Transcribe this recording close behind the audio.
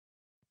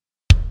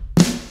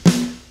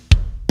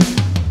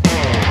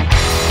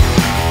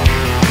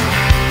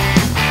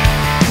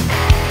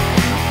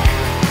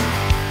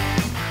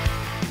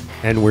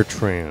And we're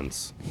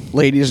trans.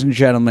 Ladies and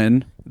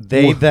gentlemen.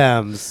 They,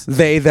 thems.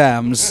 They,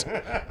 thems.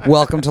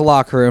 Welcome to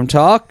Locker Room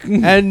Talk.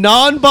 And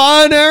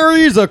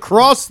non-binaries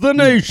across the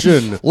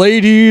nation.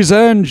 Ladies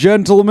and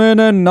gentlemen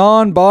and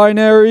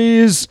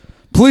non-binaries,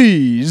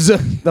 please.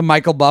 The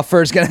Michael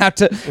Buffer is going to have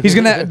to...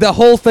 The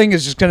whole thing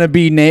is just going to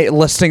be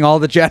listing all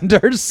the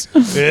genders.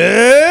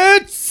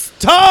 It's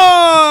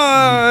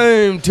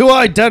time to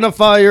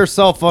identify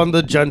yourself on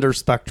the gender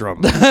spectrum.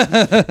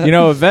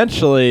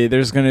 Eventually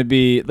there's going to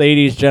be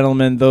ladies,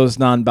 gentlemen, those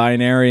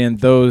non-binary,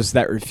 and those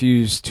that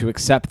refuse to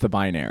accept the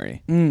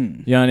binary. You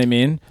know what I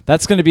mean?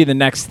 That's going to be the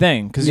next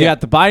thing, because you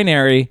got the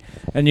binary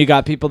and you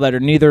got people that are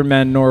neither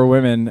men nor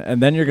women,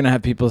 and then you're going to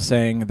have people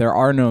saying there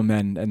are no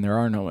men and there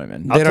are no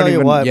women. I'll tell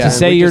you what. To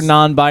say you're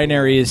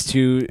non-binary is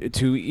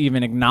to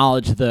even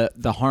acknowledge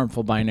the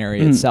harmful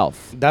binary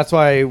itself. That's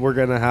why we're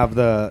going to have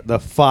the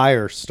fire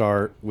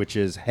start, which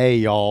is hey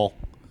y'all.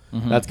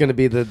 That's going to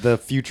be the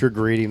future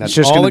greeting. That's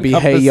just going to be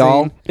hey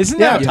y'all. Isn't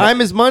that time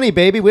is money,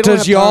 baby? We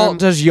don't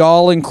does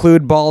y'all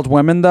include bald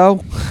women though?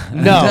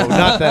 No,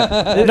 not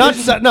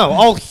that. No,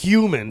 all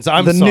humans.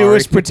 I'm the sorry.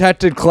 newest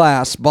protected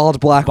class, bald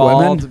black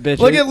women. bitches.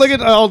 Look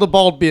at all the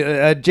bald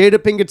Jada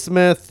Pinkett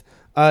Smith,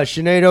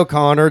 Sinead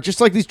O'Connor,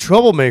 just like these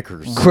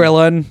troublemakers.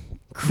 Krillin.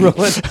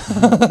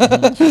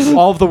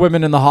 all of the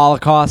women in the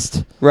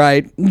Holocaust.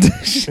 Right.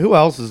 Who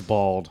else is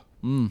bald?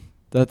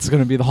 That's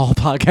going to be the whole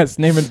podcast,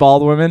 naming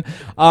bald women.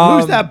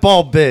 Who's that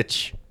bald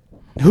bitch?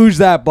 Who's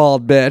that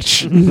bald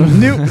bitch?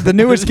 The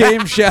newest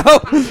game show.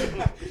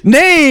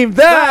 Name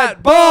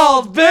that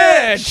bald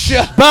bitch.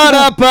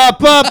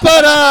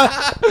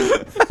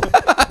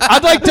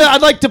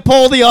 I'd like to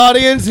poll the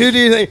audience. Who do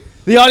you think?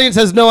 The audience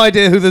has no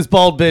idea who this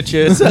bald bitch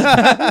is.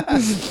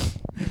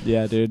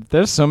 Yeah, dude.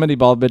 There's so many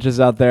bald bitches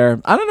out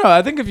there. I don't know.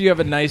 I think if you have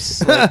a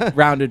nice,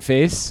 rounded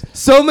face.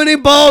 So many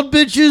bald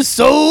bitches,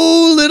 so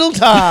little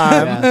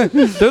time.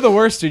 Yeah. They're the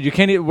worst, dude. You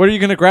can't. What are you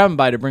gonna grab them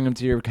by to bring them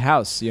to your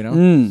house? You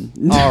know.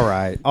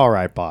 All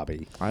right,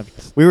 Bobby.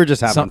 We were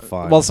just having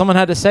fun. Well, someone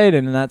had to say it,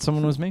 and that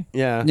someone was me.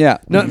 Yeah.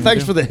 No,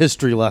 thanks for the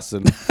history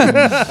lesson.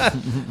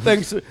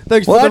 Thanks for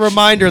the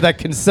reminder that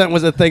consent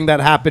was a thing that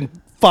happened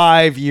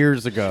 5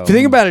 years ago. If you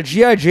think about it,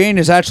 G.I. Jane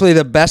is actually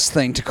the best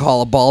thing to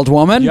call a bald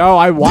woman. Yo,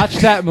 I watched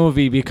that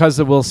movie because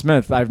of Will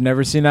Smith. I've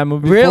never seen that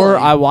movie Really? before.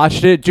 I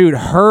watched it. Dude,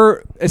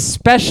 her,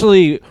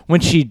 especially when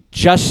she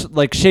just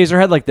shaves her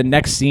head like the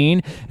next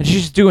scene and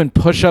she's just doing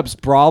push-ups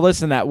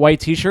braless in that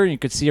white t-shirt and you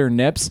could see her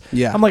nips.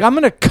 Yeah. I'm like, I'm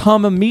going to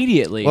come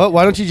immediately. Well,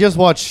 why don't you just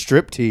watch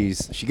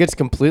Striptease? She gets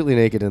completely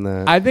naked in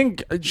that. I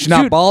think... She's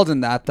not bald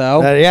in that,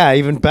 though. Yeah,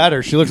 even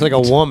better. She looks like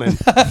a woman.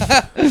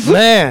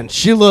 Man,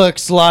 she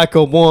looks like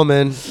a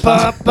woman.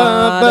 The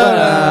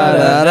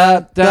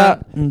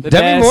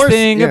best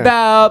thing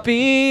about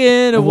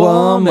being a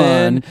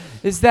woman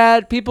is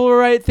that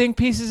people think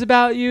pieces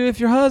about you if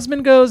your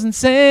husband goes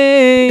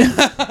insane.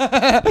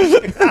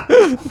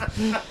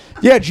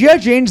 Yeah, G.I.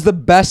 Jane's the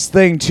best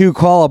thing to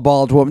call a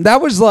bald woman.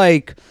 That was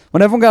like,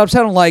 when everyone got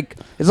upset, I'm like,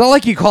 it's not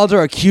like you called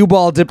her a cue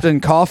ball dipped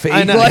in coffee.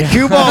 I know. Like,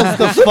 Cue ball's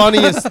the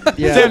funniest.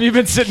 Yeah. Sam, you've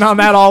been sitting on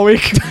that all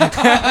week.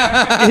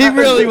 He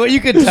really, you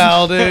could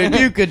tell, dude.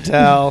 You could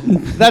tell.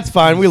 That's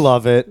fine. We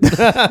love it.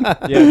 Yeah,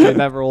 okay,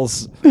 that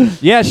rolls.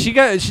 Yeah,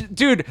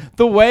 dude,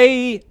 the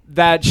way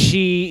that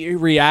she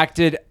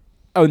reacted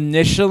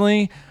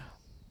initially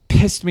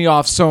pissed me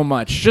off so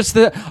much. Just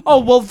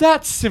that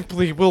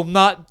simply will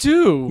not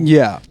do.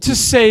 Yeah. To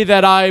say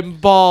that I'm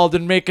bald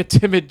and make a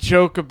timid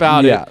joke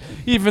about it,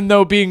 even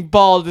though being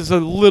bald is a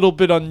little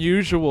bit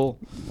unusual.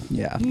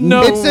 Yeah.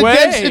 No way.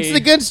 It's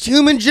against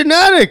human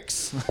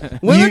genetics.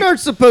 Women aren't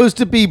supposed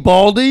to be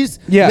baldies.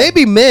 Yeah.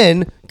 Maybe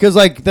men, because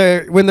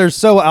when they're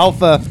so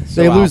alpha,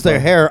 they lose their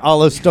hair, a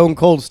la Stone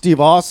Cold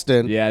Steve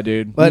Austin. Yeah,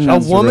 dude. But a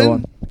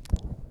woman.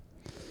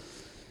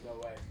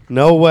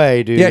 No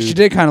way, dude. Yeah, she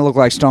did kind of look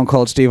like Stone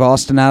Cold Steve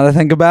Austin now that I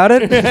think about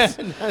it.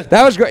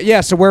 That was great.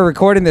 Yeah, so we're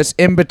recording this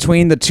in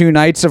between the 2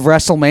 nights of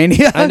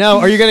WrestleMania. I know.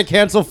 Are you going to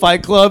cancel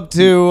Fight Club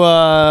to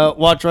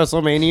watch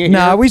WrestleMania? No,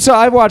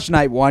 I watched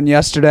night 1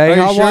 yesterday.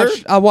 Are you sure?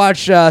 I'll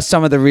watch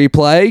some of the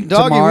replay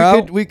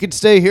tomorrow. We could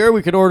stay here.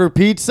 We could order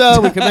pizza.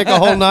 We could make a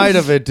whole night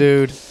of it,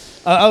 dude.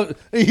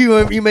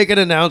 You make an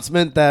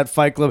announcement that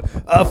Fight Club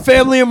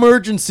family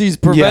emergencies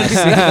preventing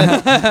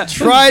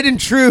tried and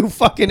true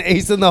fucking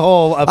ace in the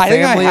hole. I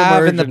think I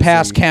have in the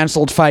past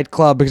canceled Fight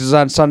Club because it's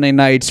on Sunday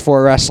nights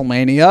for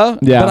WrestleMania.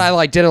 Yeah, but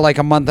I did it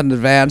a month in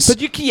advance.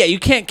 But you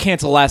can't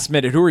cancel last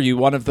minute. Who are you?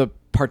 One of the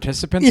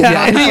participants?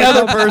 Yeah, any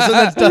other person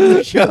that's done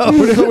the show.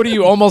 What are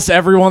you? Almost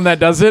everyone that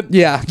does it?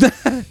 Yeah.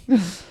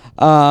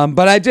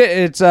 But I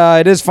did.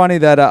 It is funny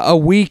that a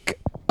week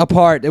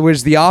apart, it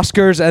was the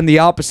Oscars and the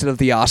opposite of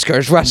the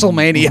Oscars,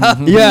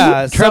 WrestleMania.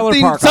 Yeah,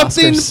 Trailer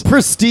something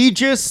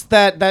prestigious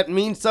that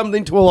means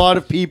something to a lot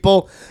of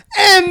people,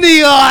 and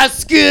the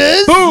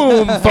Oscars.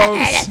 Boom,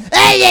 folks.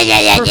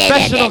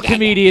 Professional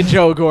comedian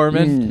Joe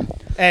Gorman.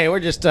 Hey,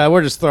 we're just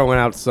throwing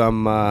out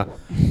some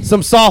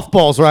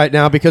softballs right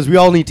now because we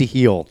all need to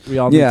heal. We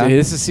all need to.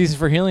 This is season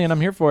for healing, and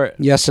I'm here for it.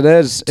 Yes, it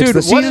is. Dude, it's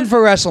the season for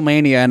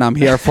WrestleMania, and I'm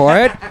here for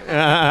it.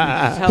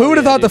 Who would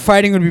have thought the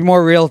fighting would be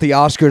more real at the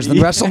Oscars than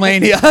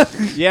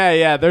WrestleMania?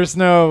 Yeah. There's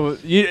no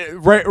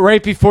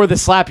right before the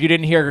slap. You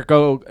didn't hear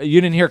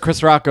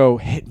Chris Rock go,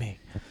 hit me.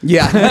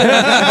 Yeah.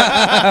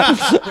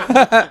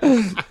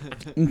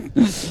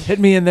 Hit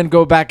me and then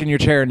go back in your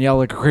chair and yell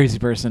like a crazy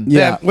person.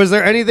 Yeah. Was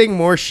there anything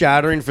more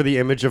shattering for the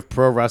image of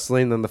pro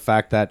wrestling than the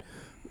fact that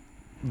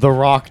The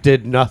Rock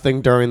did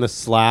nothing during the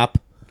slap?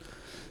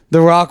 The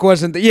Rock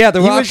wasn't.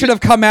 The Rock should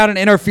have come out and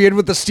interfered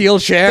with the steel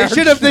chair. They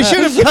should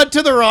have cut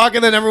to The Rock,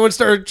 and then everyone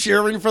started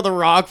cheering for The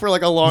Rock for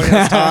like a long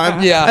ass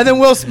time. Yeah. And then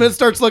Will Smith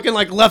starts looking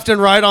like left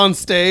and right on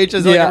stage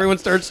as like everyone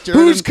starts cheering.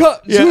 Who's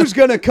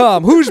gonna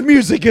come? Whose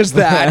music is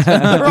that?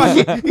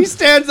 Right. He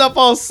stands up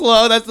all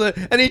slow.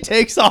 And he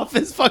takes off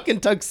his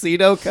fucking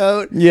tuxedo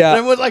coat. Yeah. And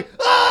everyone's like,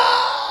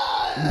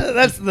 ah!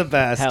 That's the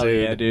best, Hell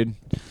dude. yeah, dude.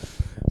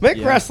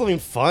 Make wrestling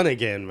fun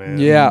again, man.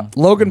 Yeah.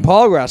 Logan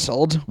Paul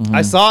wrestled.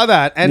 I saw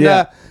that. And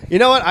Yeah. you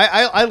know what?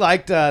 I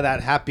liked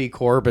that Happy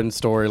Corbin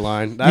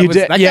storyline.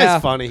 That Yeah.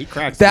 guy's funny. He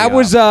cracks That me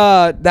was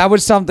up. that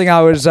was something I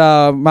was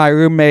my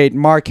roommate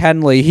Mark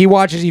Henley. He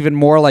watches even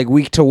more like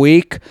week to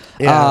week.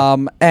 Yeah.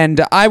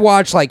 And I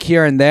watch like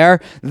here and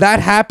there. That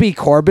Happy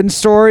Corbin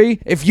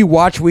story, if you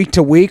watch week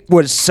to week,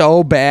 was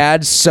so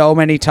bad so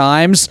many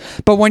times.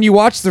 But when you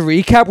watch the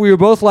recap, we were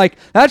both like,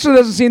 that actually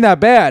doesn't seem that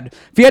bad.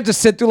 If you had to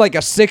sit through like a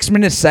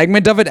 6-minute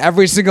segment of it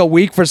every single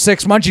week for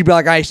 6 months, you'd be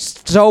like, I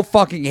so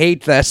fucking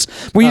hate this.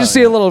 But you just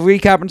see a little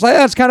recap and it's like,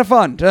 that's kind of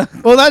fun.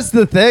 Well, that's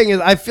the thing is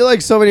I feel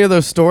like so many of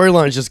those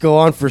storylines just go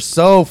on for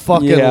so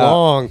fucking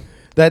long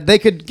that they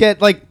could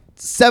get like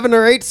 7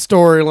 or 8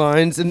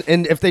 storylines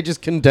and if they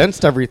just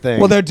condensed everything.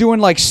 Well, they're doing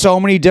like so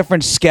many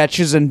different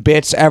sketches and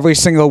bits every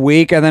single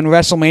week, and then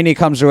WrestleMania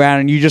comes around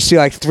and you just see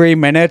like 3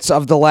 minutes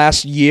of the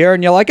last year,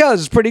 and you're like, oh,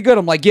 this is pretty good.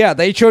 I'm like, yeah,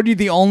 they showed you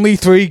the only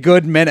 3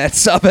 good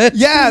minutes of it.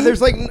 yeah,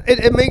 there's like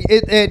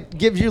it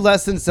gives you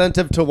less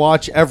incentive to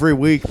watch every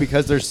week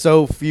because there's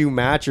so few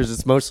matches.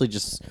 It's mostly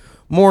just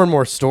more and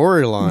more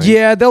storyline.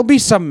 Yeah, there'll be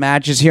some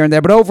matches here and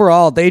there, but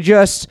overall,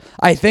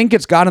 I think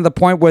it's gotten to the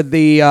point where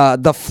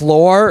the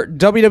floor,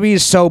 WWE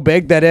is so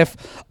big that if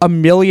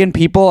 1 million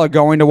people are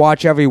going to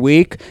watch every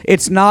week,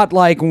 it's not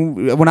like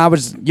when I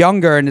was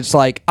younger and it's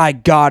like, I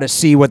gotta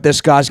see what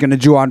this guy's gonna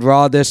do on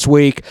Raw this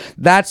week.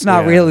 That's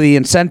not really the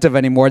incentive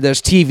anymore.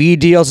 There's TV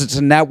deals, it's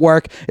a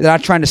network. They're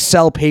not trying to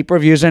sell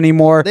pay-per-views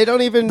anymore. They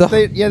don't even, don't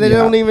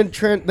even,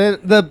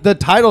 the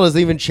title doesn't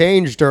even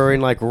change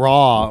during like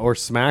Raw or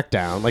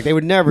SmackDown. Like they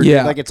would never do,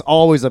 like it's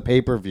always a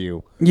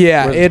pay-per-view.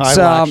 Yeah, where the it's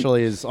title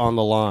actually is on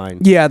the line.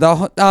 Yeah,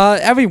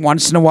 every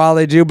once in a while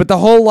they do, but the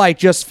whole like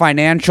just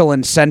financial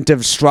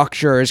incentive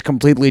structure is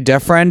completely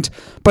different.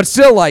 But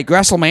still, like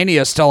WrestleMania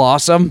is still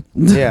awesome.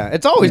 Yeah,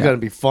 it's always going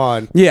to be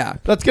fun. Yeah,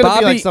 that's going to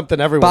be like something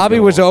everyone. Bobby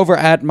was over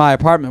at my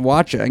apartment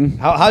watching.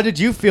 How did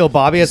you feel,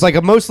 Bobby? As like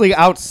a mostly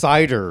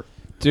outsider.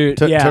 Dude,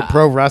 to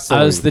pro wrestling.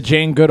 I was the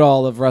Jane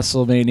Goodall of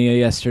WrestleMania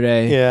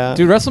yesterday. Yeah.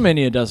 Dude,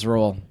 WrestleMania does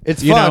roll.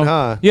 It's fun,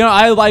 huh? You know,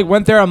 I like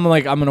went there, I'm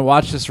like, I'm going to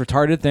watch this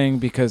retarded thing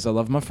because I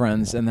love my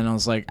friends. And then I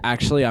was like,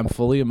 actually, I'm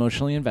fully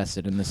emotionally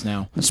invested in this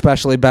now.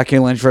 Especially Becky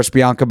Lynch versus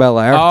Bianca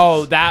Belair.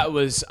 Oh, that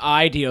was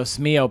Dios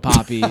mio,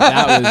 Poppy.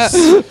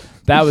 That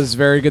was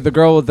very good. The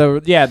girl with the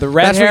red hair.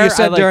 That's what you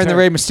said during the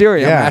Rey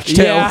Mysterio match,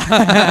 too.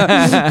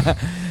 Yeah.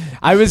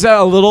 I was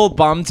a little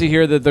bummed to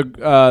hear that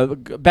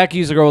the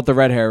Becky's the girl with the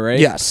red hair, right?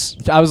 Yes.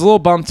 I was a little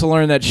bummed to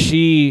learn that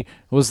she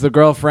was the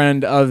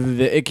girlfriend of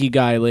the icky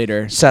guy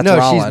later. Seth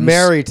Rollins. She's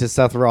married to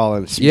Seth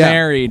Rollins. Yeah.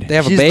 Married. They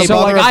have She's a baby. So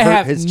like, I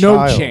have his no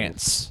child.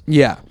 chance.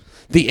 Yeah.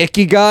 The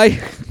icky guy.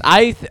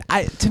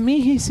 To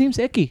me, he seems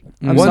icky.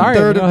 I'm 1/3 sorry.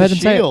 of Go the ahead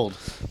and say it. Shield.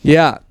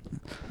 Yeah.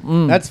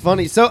 That's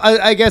funny. So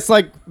I guess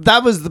like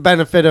that was the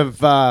benefit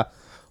of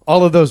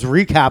all of those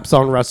recaps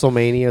on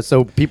WrestleMania,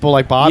 so people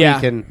like Bobby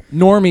can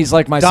normies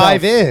like myself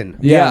dive in,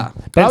 Yeah.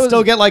 but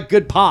still get like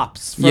good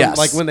pops from Yes.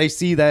 like when they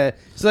see that,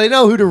 so they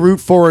know who to root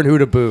for and who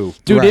to boo.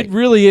 Dude, Right. it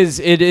really is.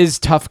 It is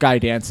tough guy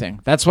dancing.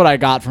 That's what I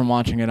got from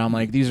watching it. I'm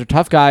like, these are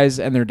tough guys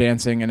and they're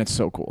dancing and it's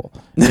so cool.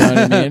 You know what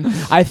I mean?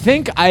 I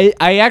think I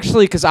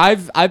actually, because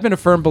I've been a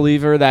firm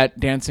believer that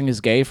dancing is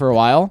gay for a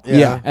while.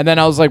 Yeah. And then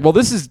I was like, well,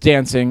 this is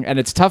dancing and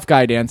it's tough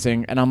guy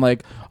dancing, and I'm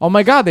like, oh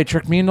my god, they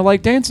tricked me into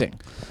like dancing.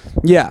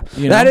 Yeah,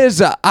 You that know?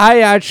 is.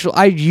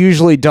 I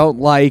usually don't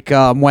like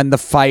when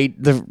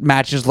the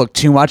matches look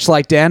too much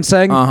like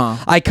dancing.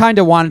 Uh-huh. I kind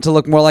of want it to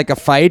look more like a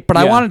fight, but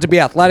I Yeah. want it to be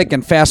athletic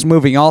and fast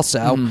moving.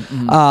 Also,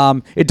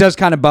 it does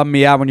kind of bum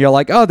me out when you're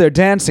like, oh, they're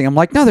dancing. I'm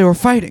like, no, they were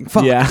fighting.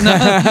 Fuck. Yeah.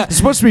 They're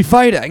supposed to be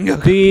fighting.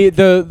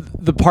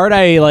 The part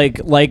I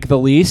like the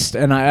least,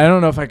 and I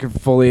don't know if I could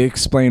fully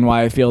explain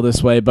why I feel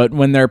this way, but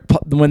when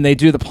they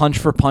do the punch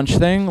for punch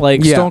thing,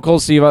 like Yeah. Stone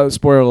Cold Steve,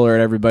 spoiler alert,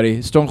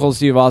 everybody, Stone Cold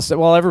Steve Austin.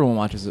 Well, everyone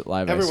watches it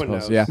live? Everyone I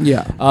suppose. knows.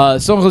 Yeah.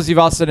 Stone Cold Steve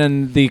Austin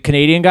and the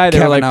Canadian guy, they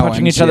were Kevin like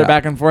punching Owens, each other yeah.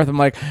 back and forth. I'm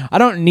like, I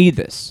don't need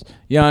this.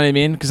 You know what I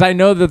mean? Because I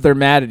know that they're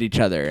mad at each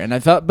other, and I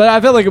felt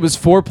like it was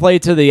foreplay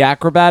to the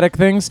acrobatic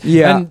things.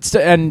 Yeah.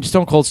 and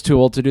Stone Cold's too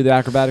old to do the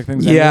acrobatic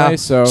things. Yeah. Anyway,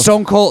 so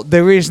Stone Cold.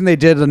 The reason they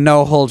did a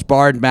no holds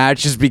barred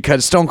match is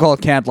because Stone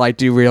Cold can't like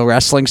do real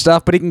wrestling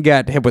stuff, but he can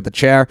get hit with a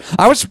chair.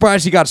 I was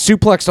surprised he got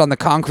suplexed on the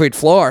concrete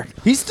floor.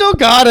 He still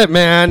got it,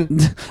 man.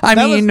 I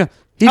That mean. was-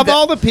 of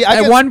all the people,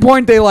 at one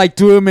point they like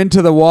threw him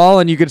into the wall,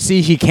 and you could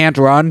see he can't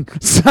run.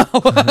 So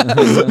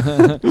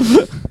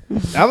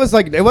that was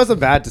like, it wasn't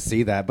bad to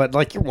see that, but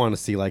like you want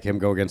to see like him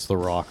go against The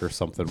Rock or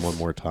something one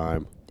more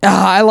time.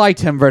 I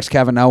liked him versus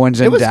Kevin Owens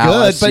in It was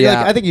Dallas. good, but yeah.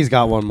 like, I think he's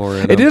got one more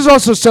in It him. is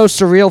also so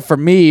surreal for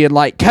me, and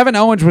like Kevin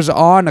Owens was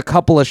on a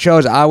couple of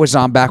shows I was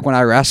on back when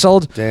I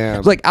wrestled.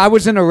 Damn. Like I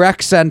was in a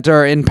rec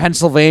center in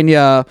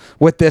Pennsylvania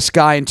with this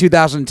guy in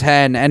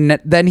 2010, and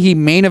then he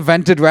main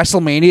evented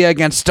WrestleMania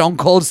against Stone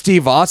Cold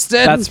Steve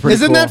Austin. that's pretty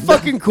Isn't cool. that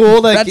fucking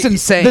cool? Like, That's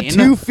insane. The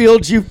two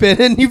fields you've been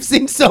in, you've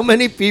seen so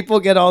many people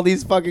get all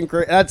these fucking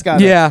that's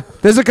got yeah.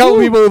 There's a couple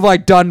people who've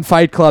like done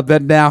Fight Club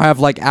that now have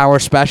like hour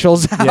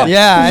specials out.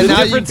 Yeah, and The now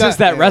you've difference got- is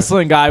that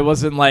wrestling guy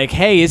wasn't like,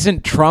 "Hey,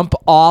 isn't Trump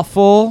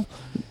awful?"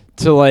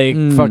 To like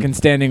fucking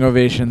standing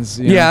ovations.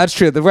 You know? Yeah, that's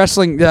true. The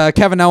wrestling,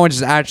 Kevin Owens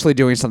is actually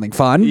doing something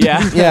fun.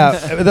 Yeah.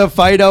 Yeah, the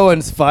Fight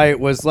Owens fight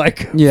was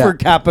like Yeah. for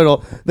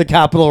the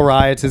Capitol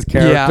riots. His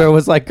character Yeah.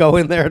 was like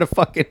going there to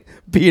fucking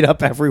beat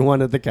up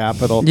everyone at the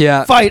Capitol.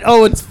 Yeah. Fight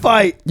Owens,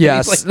 fight. And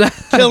Yes. he's like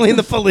killing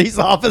the police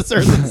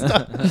officers and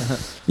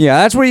stuff. Yeah,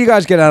 that's where you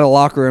guys get out of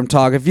locker room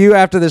talk. If you,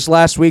 after this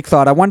last week,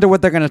 thought, I wonder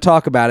what they're going to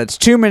talk about, it's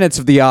 2 minutes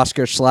of the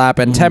Oscar slap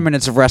and 10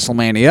 minutes of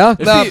WrestleMania.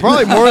 No,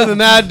 probably more than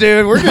that,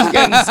 dude. We're just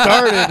getting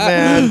started,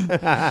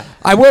 man.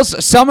 I will.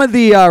 Some of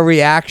the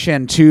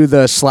reaction to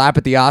the slap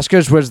at the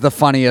Oscars was the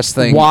funniest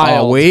thing all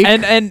Wild. week.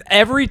 And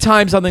every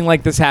time something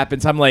like this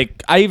happens, I'm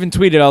like, I even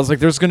tweeted, I was like,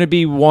 there's going to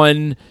be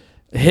one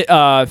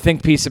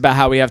think piece about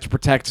how we have to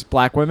protect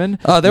black women.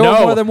 There were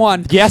more than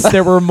one. Yes,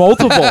 there were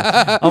multiple.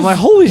 I'm like,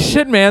 holy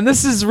shit, man,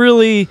 this is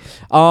really.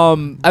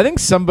 I think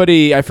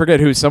somebody, I forget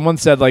who, someone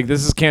said like,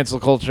 this is cancel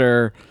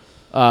culture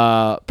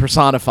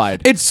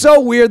personified. It's so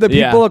weird that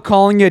Yeah. people are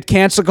calling it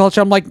cancel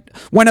culture. I'm like,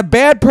 when a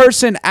bad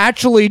person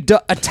actually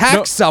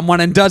attacks someone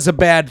and does a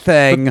bad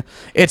thing,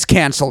 it's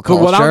cancel But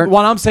culture.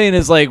 what I'm saying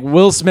is like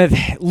Will Smith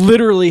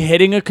literally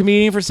hitting a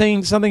comedian for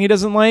saying something he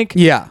doesn't like.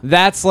 Yeah.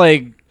 That's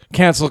like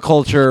cancel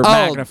culture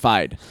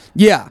magnified.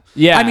 Yeah.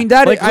 Yeah, I mean,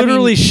 that like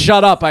literally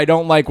shut up. I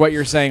don't like what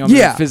you're saying. I'm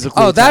yeah.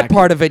 physically. Oh, that attacking.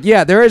 part of it.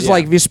 Yeah, there is Yeah.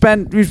 like we've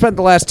spent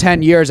the last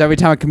 10 years every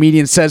time a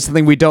comedian says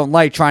something we don't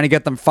like, trying to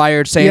get them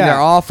fired, saying Yeah. they're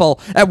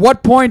awful. At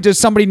what point is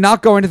somebody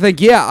not going to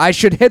think, yeah, I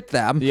should hit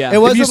them? Yeah. It It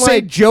If wasn't you say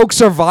like-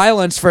 jokes or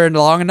violence for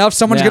long enough,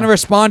 someone's Yeah. going to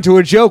respond to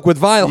a joke with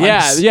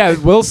violence. Yeah.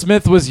 Will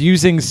Smith was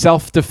using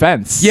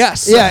self-defense.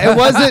 Yes. Yeah, it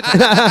wasn't.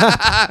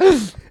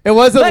 It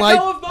wasn't Let like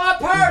go of my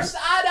purse.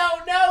 I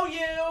don't know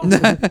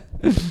you.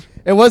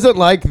 it wasn't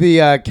like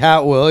the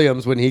Cat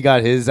Williams when he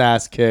got his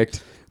ass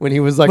kicked when he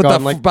was like With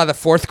on the, like by the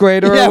fourth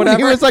grader yeah, or when whatever.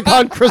 he was like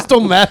on crystal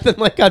meth and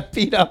like got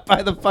beat up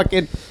by the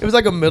fucking. It was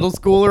like a middle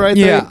schooler, I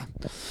think. Yeah.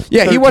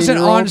 Yeah, he wasn't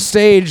 13-year-old. on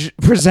stage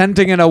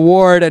presenting an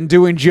award and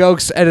doing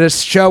jokes at a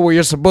show where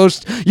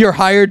you're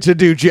hired to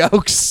do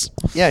jokes.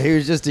 Yeah, he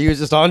was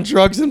just on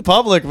drugs in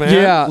public, man.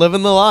 Yeah.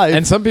 Living the life.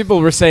 And some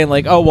people were saying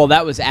like, oh well,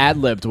 that was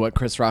ad-libbed what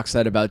Chris Rock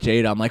said about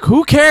Jada. I'm like,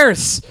 who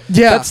cares?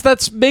 Yeah.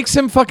 that's makes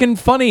him fucking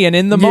funny and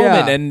in the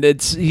moment, and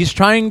he's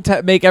trying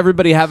to make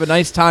everybody have a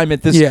nice time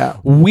at this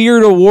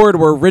weird award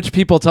where rich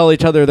people tell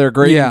each other they're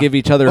great Yeah. and give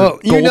each other Well,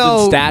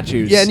 golden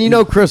statues. Yeah, and you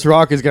know Chris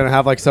Rock is gonna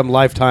have like some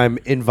lifetime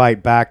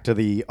invite back to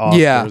the Oscars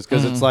Yeah.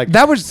 because it's like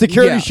That was-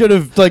 security yeah. should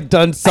have like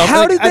done something.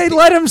 How did they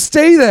let him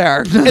stay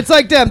there? It's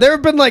like, damn, there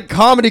have been like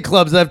comedy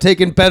clubs that have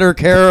taken better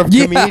care of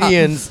Yeah.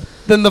 comedians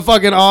than the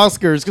fucking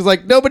Oscars because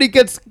like nobody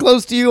gets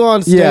close to you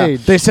on Yeah,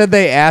 stage. they said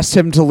they asked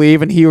him to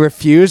leave and he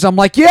refused. I'm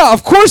like, yeah,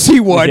 of course he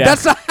would. Yeah.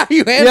 That's not how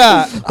you answer.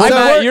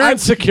 Yeah. You're in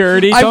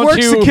security. I Don't work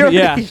you? security.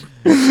 Yeah.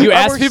 You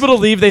ask people to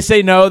leave. They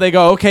say no. They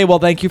go, okay. Well,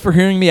 thank you for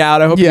hearing me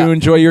out. I hope Yeah. you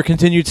enjoy your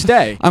continued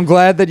stay. I'm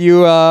glad that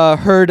you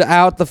heard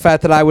out the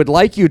fact that I would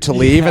like you to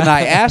leave and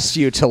I asked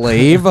you to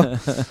leave.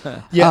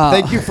 Yeah,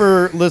 thank you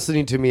for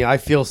listening to me. I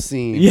feel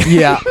seen.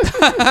 Yeah.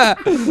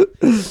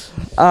 Dude,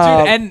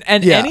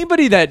 and yeah.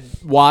 anybody that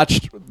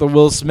watched the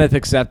Will Smith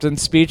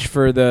acceptance speech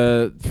for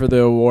the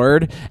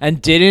award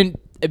and didn't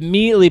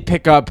immediately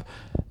pick up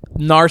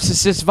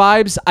narcissist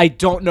vibes, I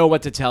don't know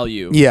what to tell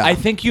you. Yeah. I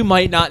think you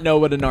might not know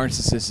what a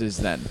narcissist is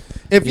then.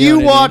 If You know you what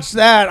I mean? watch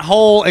that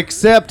whole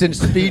acceptance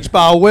speech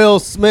by Will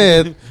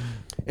Smith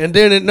and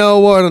didn't know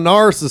what a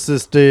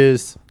narcissist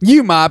is,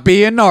 You might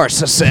be a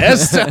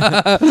narcissist.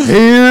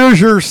 here's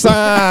your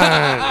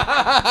sign.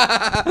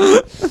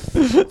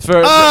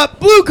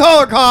 Blue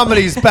collar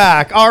comedy's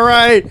back. All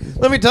right,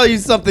 let me tell you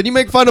something. You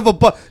make fun of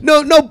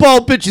no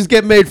bald bitches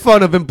get made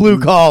fun of in blue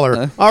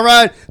collar. All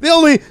right, the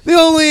only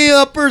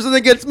person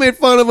that gets made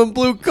fun of in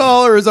blue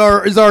collar is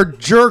our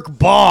jerk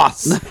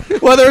boss.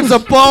 Whether it's a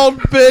bald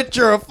bitch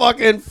or a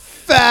fucking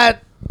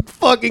fat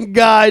fucking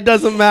guy. It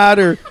doesn't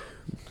matter.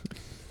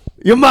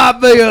 You might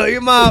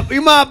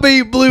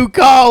be blue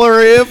collar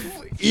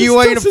if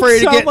you ain't afraid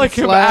to get like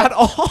him slapped. at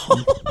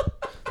all.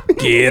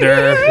 Get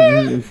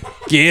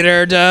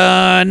her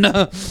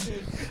done.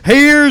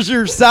 Here's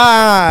your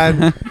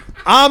sign.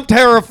 I'm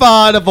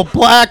terrified of a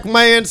black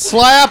man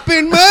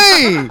slapping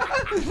me.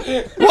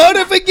 What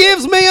if it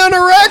gives me an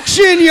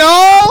erection,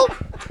 y'all?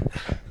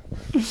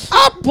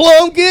 I'd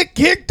plumb get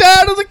kicked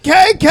out of the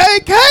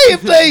KKK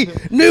if they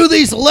knew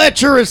these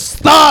lecherous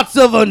thoughts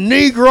of a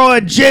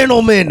Negroid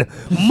gentleman,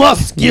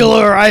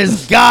 muscular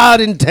as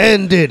God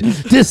intended,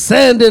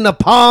 descending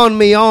upon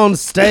me on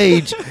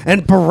stage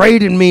and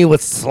parading me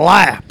with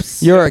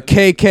slaps. You're a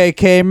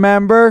KKK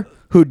member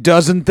who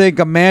doesn't think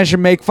a man should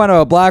make fun of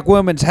a black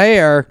woman's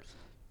hair.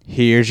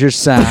 Here's your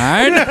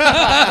sign.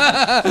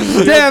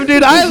 Damn,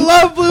 dude, I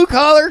love blue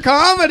collar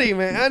comedy,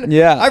 man.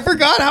 Yeah. I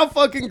forgot how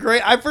fucking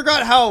great. I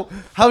forgot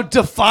how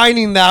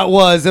defining that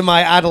was in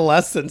my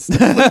adolescence.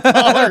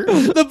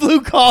 The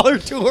blue collar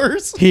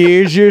tours.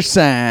 Here's your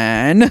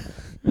sign.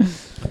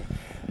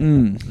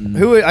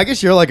 Who? I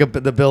guess you're like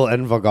the Bill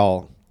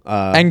Engvall.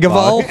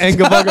 Engvall?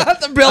 Engvall.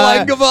 The Bill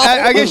Engvall.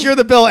 I guess you're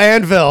the Bill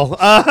Anvil.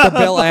 The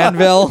Bill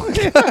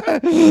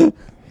Anvil.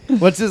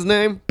 What's his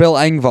name? Bill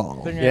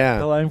Engvall. Yeah.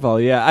 Bill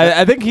Engvall, yeah.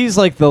 I think he's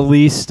like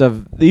he's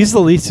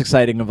the least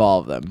exciting of all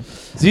of them.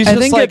 So he's I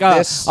just think like at a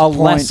this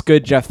less point-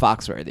 good Jeff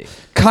Foxworthy.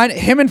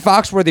 Him and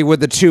Foxworthy were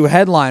the two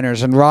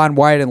headliners, and Ron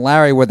White and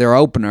Larry were their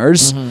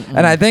openers.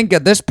 And I think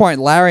at this point,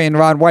 Larry and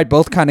Ron White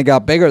both kind of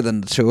got bigger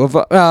than the two of.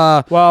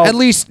 Well- at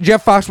least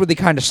Jeff Foxworthy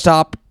kind of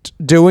stopped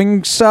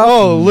doing so.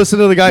 Oh, listen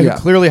to the guy Yeah. who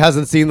clearly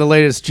hasn't seen the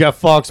latest Jeff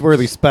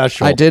Foxworthy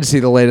special. I did see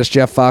the latest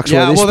Jeff Foxworthy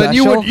Yeah, well then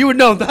special. you would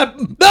know that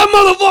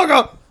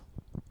motherfucker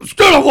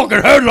still a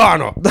fucking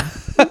headliner.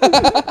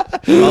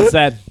 Well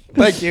said.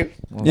 Thank you.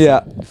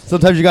 Yeah.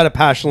 Sometimes you got to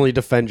passionately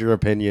defend your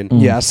opinion.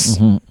 Yes.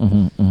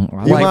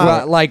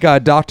 might- Like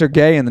Dr.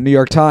 Gay in the New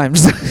York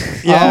Times.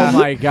 Yeah. Oh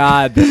my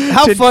God.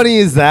 How funny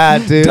is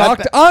that, dude?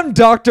 I'm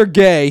Dr.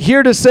 Gay,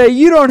 here to say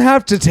you don't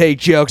have to take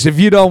jokes if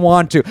you don't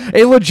want to.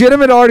 A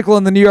legitimate article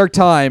in the New York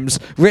Times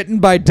written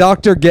by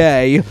Dr.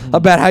 Gay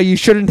about how you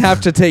shouldn't have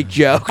to take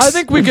jokes. I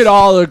think we could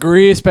all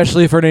agree,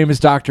 especially if her name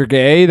is Dr.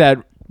 Gay, that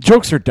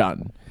jokes are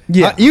done.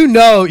 yeah. You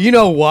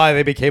know why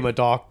they became a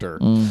doctor.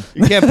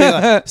 You can't be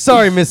like,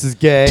 sorry, Mrs.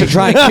 Gay. to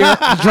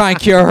try and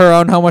cure her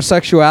own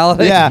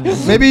homosexuality. Yeah,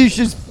 maybe you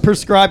should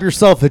prescribe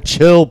yourself a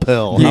chill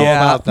pill. How Yeah.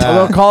 about that?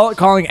 Although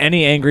calling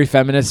any angry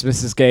feminist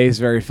Mrs. Gay is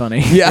very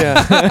funny.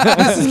 Yeah.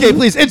 Mrs. Gay,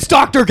 please. It's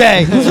Dr.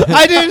 Gay.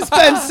 I didn't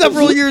spend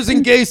several years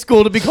in gay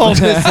school to be called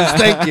Mrs.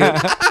 Thank you.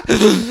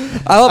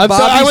 I'm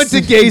sorry, I went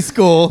to gay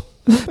school.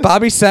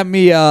 Bobby sent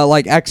me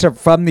excerpt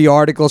from the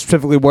article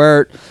specifically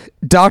where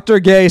Dr.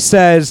 Gay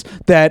says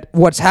that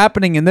what's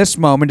happening in this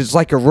moment is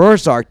like a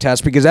Rorschach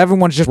test because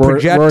everyone's just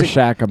projecting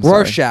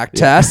Rorschach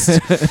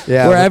test,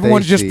 Yeah, where what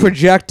everyone's they just see.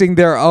 projecting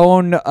their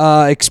own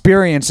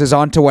experiences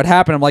onto what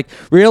happened. I'm like,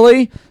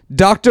 really?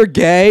 Dr.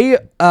 Gay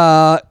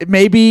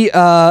maybe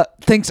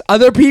thinks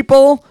other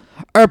people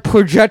are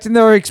projecting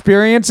their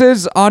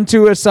experiences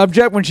onto a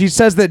subject when she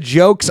says that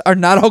jokes are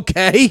not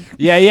okay.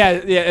 Yeah.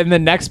 In the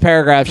next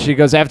paragraph, she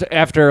goes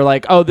after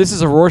like, oh, this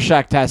is a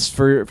Rorschach test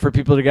for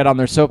people to get on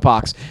their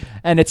soapbox,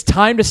 and it's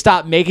time to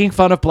stop making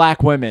fun of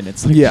black women.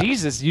 It's like, Yeah.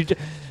 Jesus,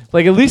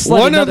 like at least let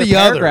One or another the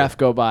other. paragraph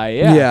go by.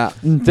 Yeah.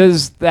 Yeah.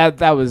 Does that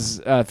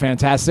was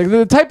fantastic.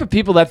 The type of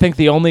people that think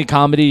the only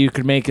comedy you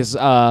could make is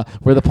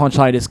where the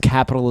punchline is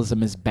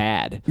capitalism is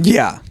bad.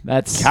 Yeah.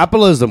 That's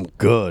Capitalism,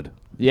 good.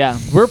 yeah.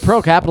 We're a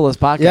pro-capitalist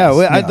podcast.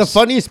 Yeah, the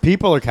funniest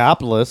people are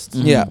capitalists.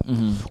 Yeah.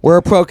 We're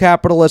a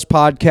pro-capitalist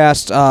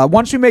podcast.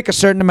 Once we make a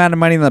certain amount of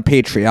money on the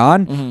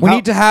Patreon, we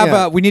need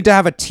to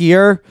have a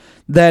tier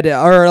that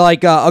or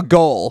like a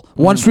goal.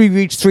 Once we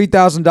reach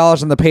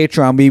 $3,000 on the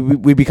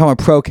Patreon, we become a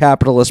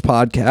pro-capitalist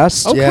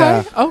podcast. Okay.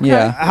 Yeah. Okay.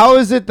 Yeah. How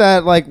is it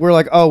that like we're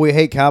like, oh, we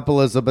hate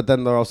capitalism, but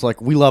then they're also like,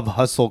 we love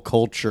hustle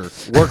culture.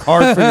 Work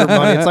hard for your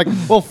money. It's like,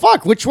 well,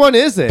 fuck, which one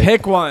is it?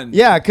 Pick one.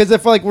 Yeah, because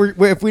if like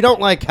if we don't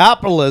like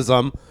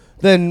capitalism,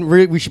 then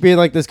we should be in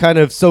like this kind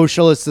of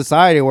socialist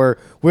society where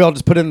we all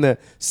just put in the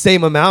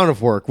same amount of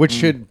work, which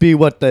should be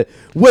what the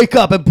wake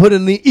up and put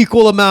in the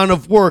equal amount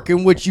of work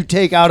in which you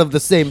take out of the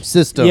same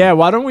system. Yeah,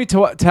 why don't we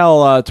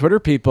tell Twitter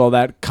people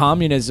that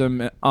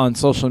communism on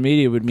social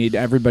media would mean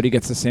everybody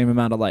gets the same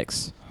amount of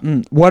likes?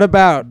 What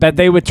about That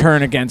they would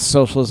turn against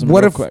socialism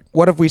real quick.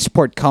 what if we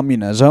support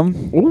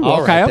communism? Ooh,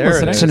 All okay, right, I'm there it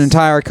listening. It's an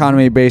entire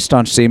economy based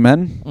on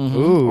semen.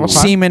 Ooh.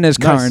 Semen is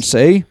Nice.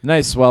 currency.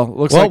 Nice. Well,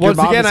 looks Well, like your once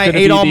mom again, is I gonna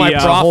ate be all the my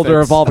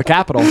holder profits. of all the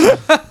capital.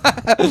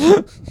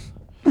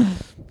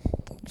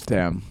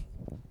 Damn.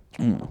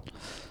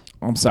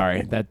 I'm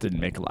sorry, that didn't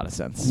make a lot of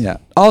sense. Yeah.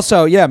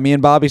 Also, me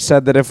and Bobby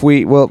said that if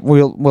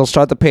we'll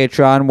start the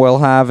Patreon, we'll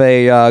have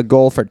a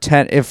goal for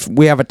 10. If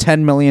we have a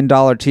 $10 million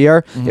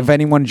tier, if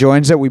anyone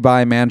joins it, we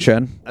buy a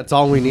mansion. That's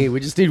all we need. We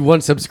just need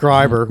one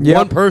subscriber,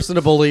 one person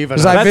to believe in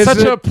us. That's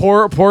such a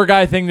poor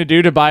guy thing to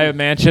do, to buy a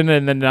mansion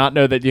and then not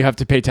know that you have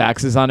to pay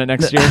taxes on it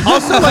next year.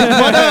 Also,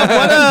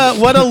 like,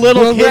 what a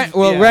little kid.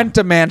 We'll rent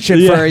a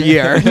mansion for a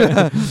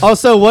year.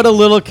 Also, what a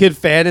little kid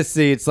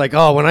fantasy. It's like,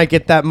 oh, when I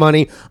get that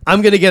money,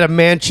 I'm going to get a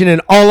mansion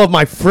and all of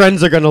my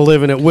friends are going to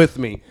live in it with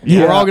me.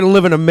 Yeah. We're all going to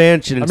live in a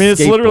mansion. And it's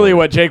literally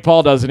what Jake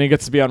Paul does, and he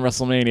gets to be on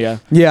WrestleMania.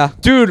 Yeah.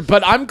 Dude,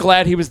 but I'm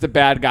glad he was the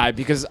bad guy,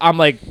 because I'm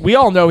like, we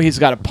all know he's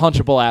got a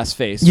punchable ass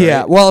face. Right?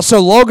 Yeah, well,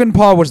 so Logan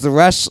Paul was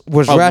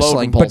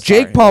wrestling, Paul, but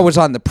Jake Paul was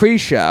on the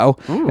pre-show,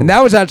 and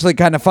that was actually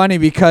kind of funny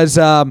because,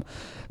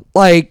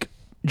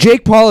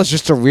 Jake Paul is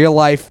just a real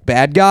life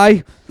bad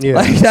guy. Yeah.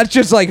 Like, that's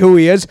just like who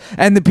he is.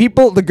 And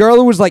the girl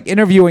who was like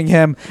interviewing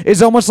him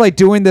is almost like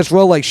doing this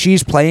role, like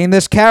she's playing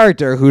this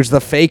character who's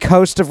the fake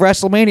host of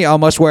WrestleMania,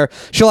 almost, where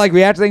she'll like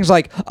react to things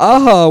like,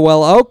 oh,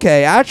 well,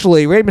 okay,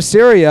 actually, Rey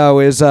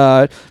Mysterio is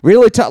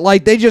really tough.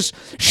 Like,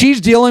 she's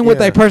dealing with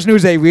a person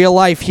who's a real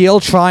life heel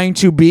trying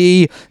to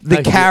be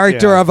the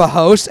character of a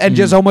host and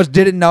just almost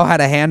didn't know how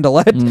to handle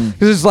it.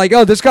 Because it's like,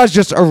 oh, this guy's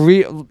just a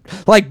real,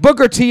 like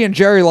Booker T and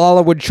Jerry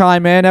Lawler would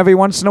chime in every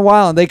once in a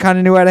while and they kind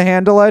of knew how to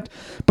handle it.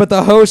 But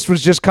the host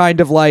was just kind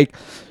of like,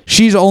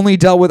 she's only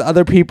dealt with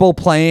other people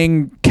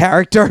playing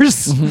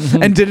characters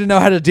and didn't know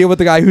how to deal with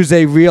the guy who's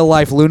a real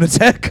life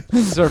lunatic.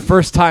 This is our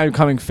first time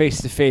coming face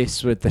to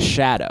face with the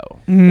Shadow.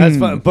 That's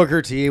fun.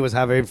 Booker T was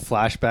having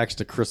flashbacks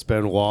to Chris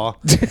Benoit.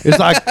 It's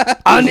like,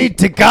 I need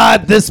to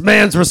guide this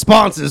man's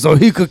responses or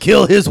he could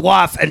kill his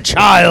wife and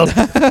child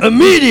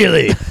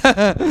immediately.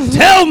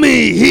 Tell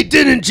me he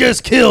didn't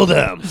just kill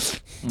them.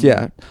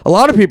 Yeah. A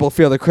lot of people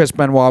feel that Chris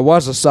Benoit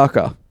was a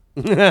sucker.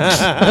 You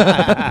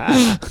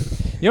know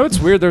what's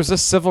weird? There's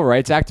this civil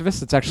rights activist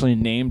that's actually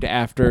named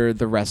after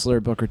the wrestler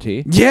Booker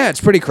T. Yeah,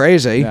 it's pretty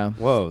crazy. Yeah.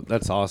 Whoa,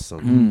 that's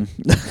awesome.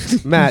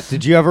 Matt,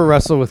 did you ever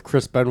wrestle with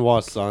Chris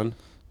Benoit's son?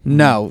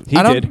 No. He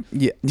did.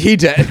 Yeah, he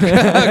did.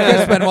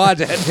 Chris Benoit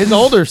did. His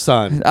older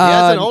son. He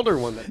has an older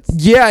one.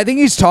 Yeah, I think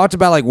he's talked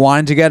about like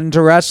wanting to get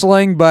into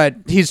wrestling, but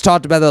he's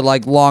talked about it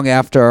like long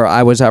after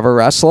I was ever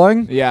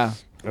wrestling. Yeah.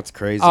 That's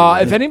crazy.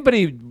 If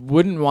anybody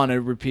wouldn't want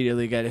to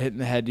repeatedly get hit in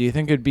the head, do you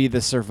think it'd be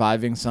the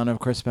surviving son of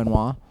Chris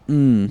Benoit?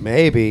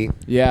 Maybe.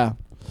 Yeah.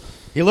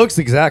 He looks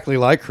exactly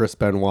like Chris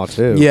Benoit,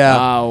 too. Yeah.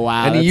 Oh,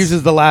 wow. And he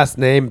uses the last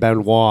name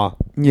Benoit.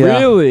 Yeah.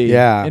 Really?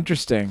 Yeah.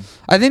 Interesting.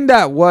 I think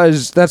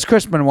that's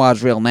Chris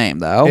Benoit's real name,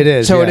 though. It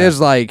is, So it yeah. is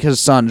like his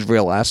son's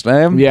real last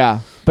name. Yeah.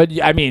 But,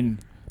 I mean,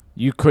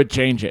 you could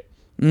change it.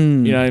 You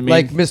know what I mean?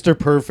 Like Mr.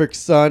 Perfect's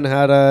son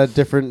had a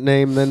different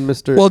name than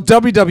Mr. Well,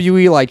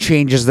 WWE like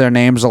changes their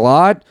names a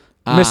lot.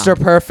 Mr.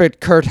 Perfect,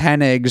 Kurt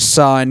Hennig's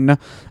son,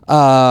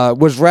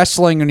 was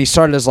wrestling and he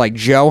started as like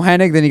Joe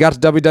Hennig. Then he got to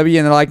WWE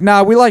and they're like,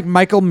 nah, we like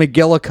Michael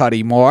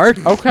McGillicuddy more.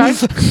 Okay.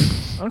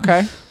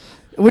 Okay.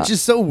 Which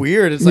is so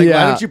weird. It's like,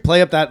 why don't you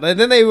play up that? And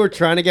then they were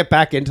trying to get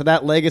back into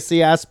that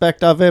legacy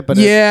aspect of it. But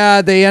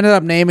Yeah, they ended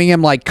up naming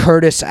him like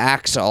Curtis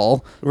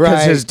Axel because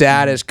Right. his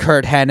dad is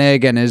Kurt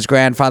Hennig and his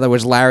grandfather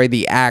was Larry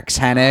the Axe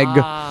Hennig.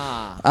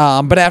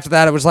 But after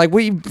that, it was like,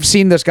 we've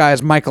seen this guy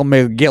as Michael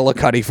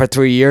McGillicuddy for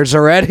 3 years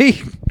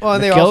already. Well,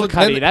 and they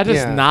McGillicuddy, that is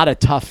yeah. not a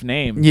tough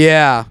name.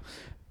 Yeah.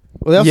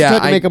 Well, they also Yeah,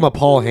 tried to make him a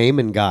Paul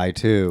Heyman guy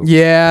too.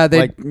 Yeah,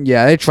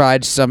 they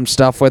tried some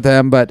stuff with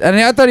him, but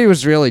I thought he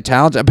was really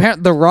talented.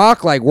 Apparently, The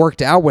Rock like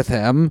worked out with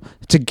him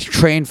to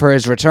train for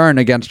his return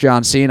against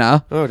John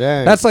Cena. Oh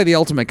dang, That's like the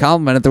ultimate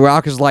compliment. The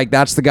Rock is like,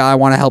 that's the guy I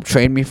want to help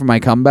train me for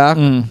my comeback.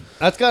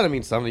 that's gotta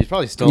mean something. He's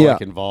probably still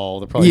like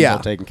involved. They're probably still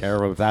taking care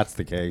of him if that's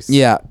the case.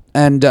 Yeah,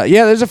 and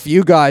there's a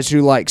few guys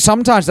who like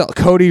sometimes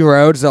Cody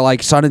Rhodes, they're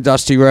like son of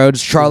Dusty Rhodes,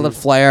 Charlotte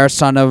Flair,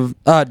 son of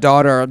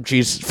daughter of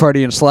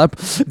Freudian slip,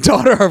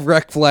 daughter of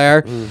Ric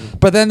Flair.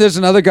 But then there's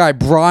another guy,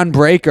 Braun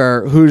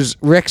Breaker, who's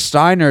Rick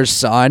Steiner's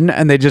son,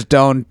 and they just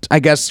don't. I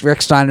guess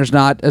Rick Steiner's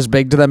not as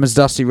big to them as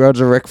Dusty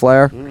Rhodes or Ric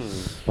Flair,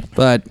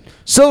 but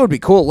still it would be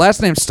cool. Last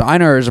name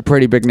Steiner is a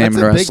pretty big name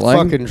in wrestling. That's a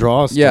big fucking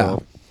draw. Still. Yeah.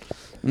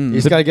 You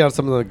just gotta get on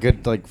some of the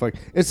good like.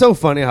 It's so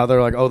funny how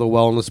they're like, oh, the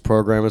wellness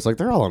program. It's like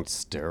they're all on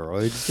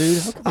steroids,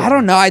 dude. How come I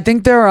don't know. I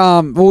think they're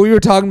well, we were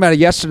talking about it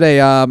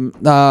yesterday.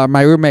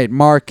 My roommate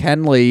Mark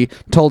Henley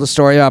told a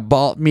story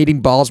about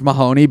meeting Balls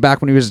Mahoney back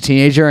when he was a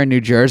teenager in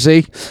New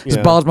Jersey. 'Cause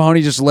Balls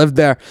Mahoney just lived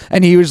there,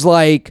 and he was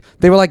like,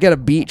 they were like at a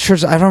beach or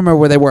I don't remember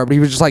where they were, but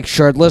he was just like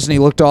shirtless and he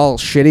looked all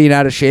shitty and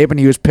out of shape, and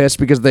he was pissed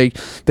because they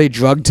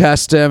drug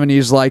test him, and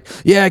he's like,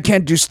 yeah, I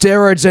can't do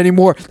steroids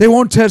anymore. They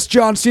won't test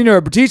John Cena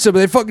or Batista, but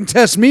they fucking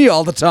test me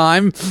all the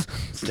time.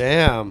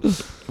 Damn.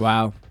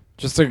 Wow.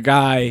 Just a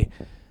guy.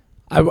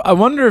 I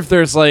wonder if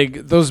there's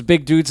like those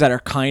big dudes that are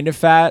kind of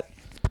fat.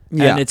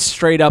 Yeah. And it's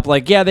straight up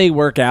like, yeah, they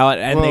work out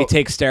and they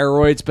take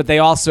steroids, but they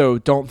also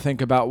don't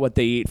think about what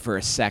they eat for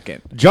a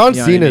second. John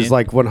You know what I Cena is mean?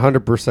 like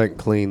 100%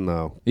 clean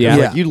though. Yeah.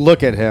 Like you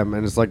look at him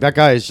and it's like that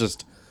guy is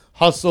just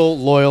hustle,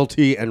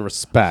 loyalty, and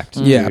respect.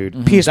 Yeah, dude. That's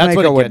what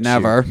Peacemaker it would gets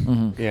never.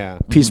 you. Yeah.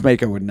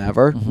 Peacemaker would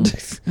never.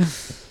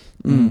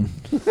 He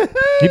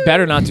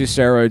better not do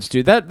steroids,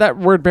 dude. That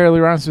word barely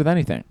rhymes with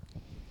anything.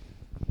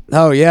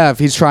 Oh yeah, if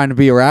he's trying to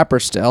be a rapper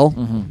still,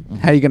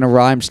 how you gonna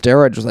rhyme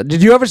steroids with that?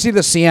 Did you ever see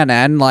the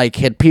CNN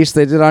hit piece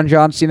they did on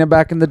John Cena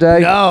back in the day?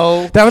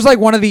 No. That was like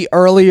one of the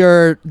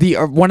earlier,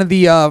 one of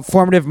the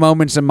formative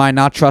moments in my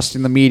not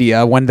trusting the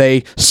media when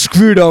they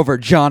screwed over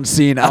John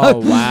Cena. Oh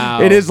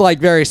wow! It is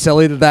very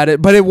silly but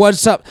it was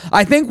some.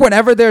 I think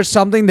whenever there's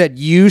something that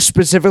you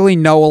specifically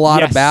know a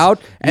lot about,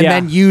 and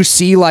then you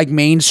see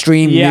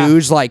mainstream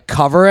news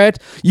cover it,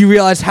 you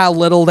realize how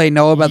little they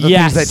know about the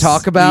things they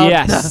talk about.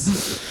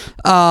 Yes.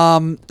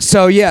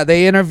 So yeah,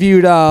 they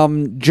interviewed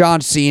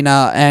John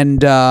Cena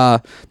and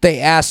they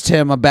asked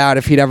him about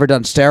if he'd ever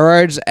done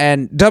steroids,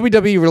 and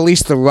WWE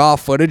released the raw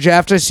footage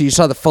after, so you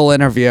saw the full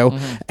interview,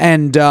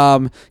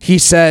 and he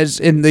says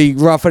in the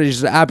raw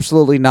footage,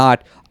 absolutely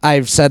not.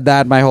 I've said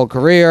that my whole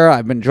career.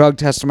 I've been drug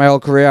tested my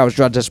whole career. I was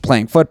drug tested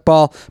playing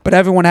football, but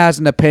everyone has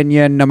an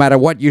opinion no matter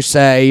what you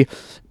say.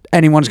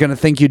 Anyone's going to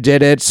think you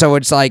did it. So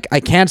it's I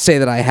can't say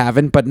that I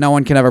haven't, but no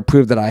one can ever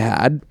prove that I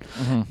had.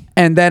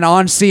 And then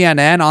on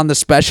CNN, on the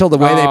special, the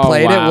way they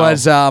played it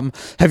was,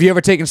 have you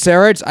ever taken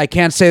steroids? I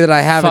can't say that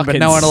I haven't, but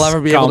no one will ever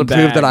be able to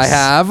prove that I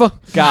have.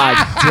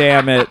 God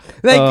damn it.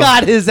 They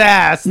got his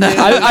ass. Dude.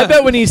 I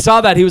bet when he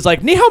saw that, he was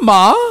like, "Ni hao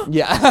ma?"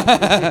 Yeah.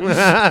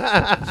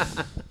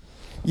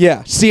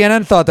 Yeah,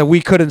 CNN thought that we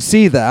couldn't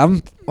see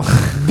them,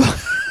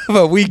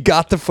 but we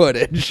got the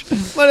footage.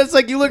 But it's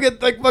you look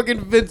at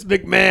fucking Vince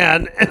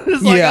McMahon, and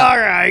it's all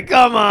right,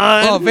 come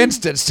on. Oh, Vince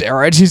did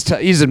steroids.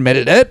 He's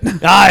admitted it.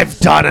 I've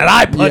done it.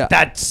 I put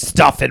that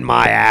stuff in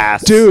my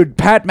ass. Dude,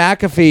 Pat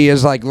McAfee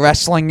is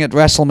wrestling at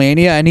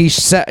WrestleMania, and he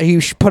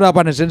put up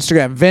on his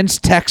Instagram, Vince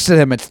texted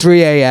him at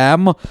 3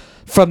 a.m.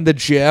 from the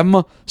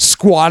gym,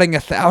 squatting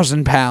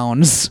 1,000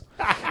 pounds.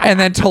 And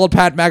then told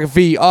Pat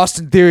McAfee,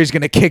 Austin Theory's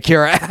going to kick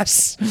your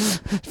ass.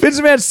 Vince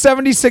McMahon's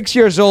 76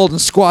 years old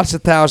and squats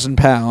 1,000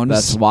 pounds.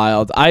 That's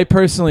wild. I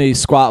personally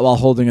squat while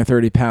holding a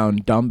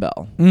 30-pound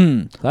dumbbell.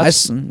 I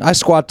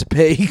squat to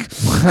pee.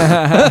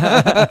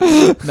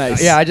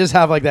 Nice. Yeah, I just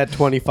have that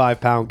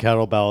 25-pound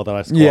kettlebell that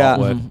I squat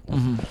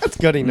with. That's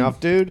good enough,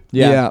 dude.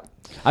 Yeah.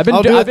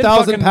 I'll do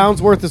 1,000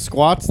 pounds worth of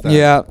squats then.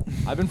 Yeah.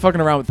 I've been fucking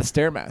around with the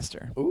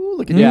Stairmaster. Ooh,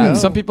 look at Yeah, you.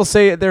 some people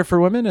say they're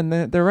for women,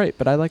 and they're right,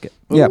 but I like it.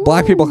 Yeah,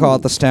 black people call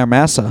it the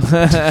Stairmassa.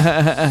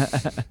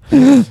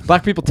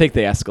 Black people take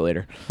the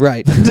escalator.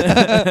 Right.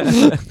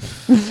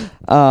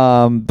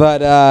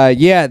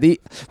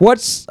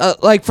 What's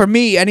for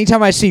me,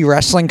 anytime I see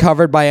wrestling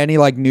covered by any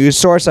news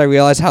source, I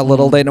realize how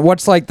little they know.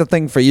 What's the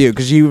thing for you?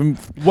 Because you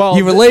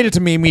related to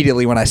me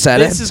immediately when I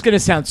said it. This is gonna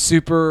sound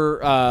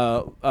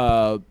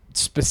super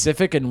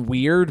specific and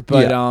weird,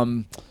 but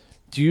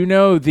do you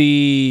know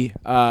the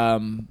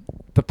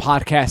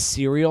podcast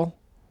Serial?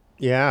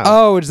 Yeah.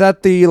 Oh, is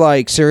that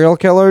the serial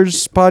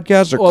killers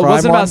podcast or crime it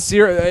wasn't one? about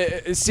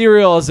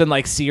serial as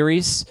in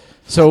series.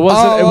 So it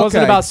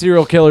wasn't about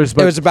serial killers,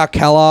 but it was about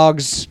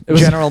Kellogg's,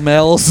 General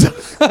Mills.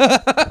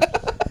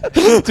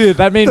 Dude,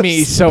 that made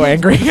me so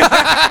angry.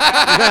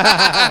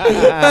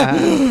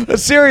 A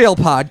cereal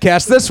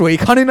podcast this week,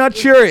 Honey Nut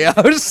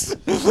Cheerios.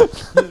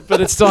 But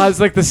it still has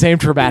the same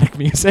dramatic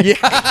music.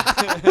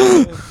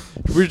 Yeah.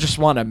 We just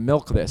want to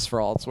milk this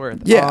for all it's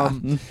worth. Yeah.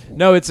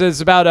 No, it's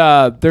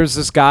about there's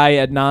this guy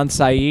Adnan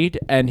Syed,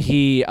 and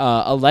he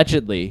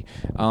allegedly,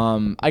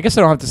 I guess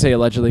I don't have to say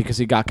allegedly because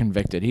he got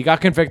convicted. He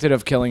got convicted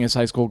of killing his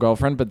high school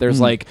girlfriend, but there's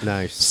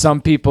nice.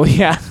 Some people,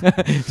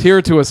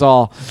 here to us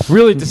all,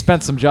 really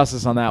dispense some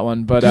justice on that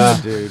one.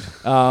 But dude.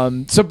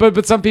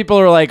 But some people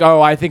are like,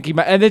 oh, I think he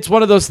might, and it's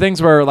one of those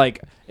things where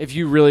if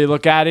you really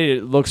look at it,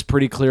 it looks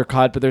pretty clear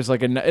cut, but there's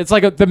it's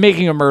the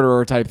Making a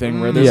Murderer type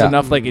thing where there's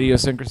enough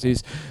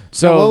idiosyncrasies.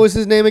 So what was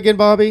his name again,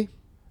 Bobby?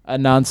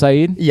 Adnan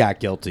Syed? Yeah,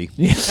 guilty.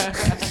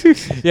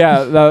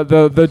 Yeah,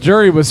 the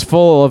jury was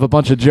full of a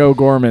bunch of Joe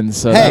Gormans.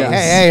 So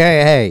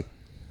Hey.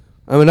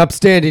 I'm an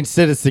upstanding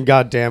citizen,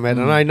 goddammit,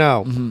 and I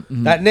know.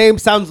 That name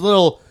sounds a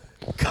little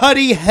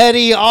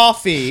cutty-heady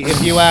offy,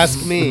 if you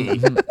ask me.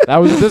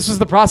 This was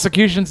the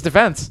prosecution's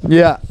defense.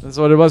 Yeah. That's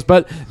what it was.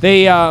 But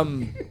they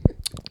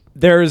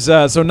there's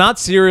so not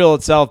Serial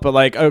itself,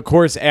 but of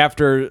course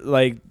after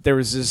there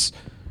was this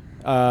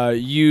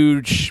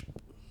huge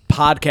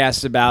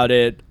podcast about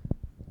it.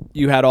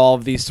 You had all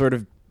of these sort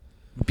of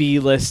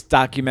B-list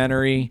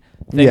documentary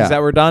things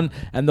that were done,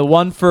 and the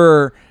one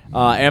for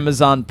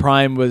Amazon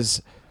Prime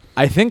was,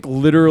 I think,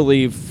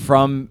 literally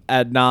from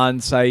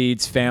Adnan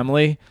Syed's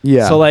family.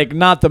 Yeah. So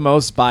not the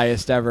most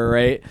biased ever,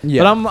 right?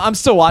 Yeah. But I'm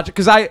still watching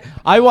because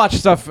I watch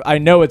stuff I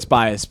know it's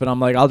biased, but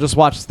I'm I'll just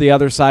watch the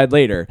other side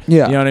later.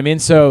 Yeah. You know what I mean?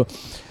 So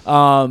if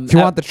you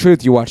want the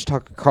truth, you watch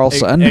Tucker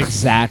Carlson.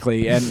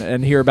 Exactly,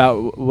 and hear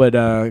about what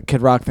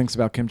Kid Rock thinks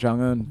about Kim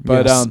Jong-un.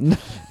 But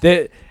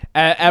Yes.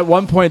 At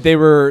one point,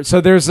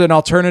 there's an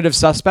alternative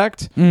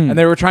suspect, and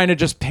they were trying to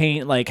just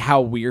paint like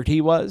how weird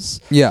he was.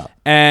 Yeah.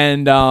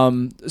 And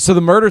so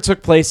the murder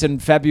took place in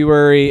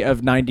February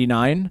of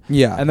 '99.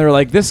 Yeah. And they were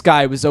like, this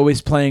guy was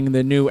always playing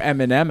the new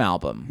Eminem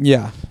album.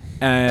 Yeah.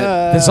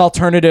 And this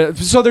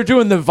alternative, so they're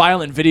doing the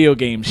violent video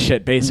game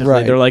shit. Basically,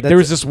 Right. they're like, there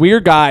was this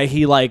weird guy.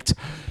 He liked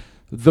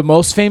the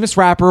most famous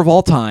rapper of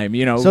all time,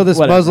 So this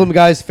whatever. Muslim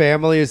guy's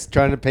family is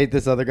trying to paint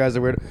this other guy's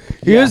a weird.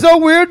 He is a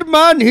weird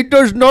man. He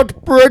does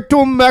not pray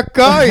to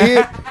Mecca.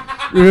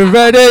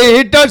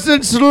 He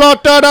doesn't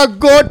slaughter a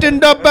goat in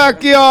the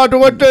backyard.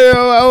 What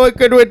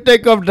can we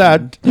think of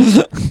that?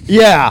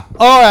 Yeah.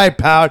 All right,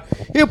 pal.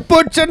 He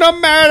puts an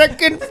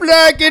American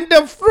flag in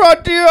the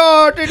front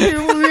yard. It's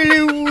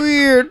really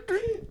weird.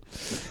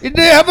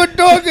 They have a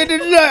dog in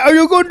it. Are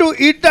you going to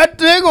eat that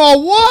thing or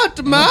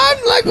what, man?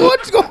 Like,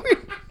 what's going on?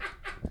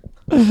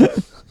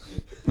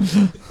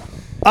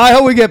 I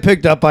hope we get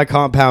picked up by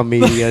Compound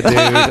Media, dude.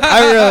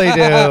 I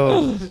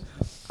really do.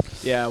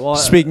 Yeah. Well,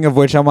 Speaking of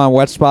which, I'm on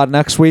Wet Spot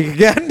next week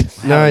again.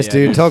 Nice,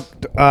 yeah. dude.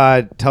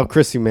 Tell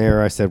Chrissy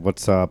Mayer I said,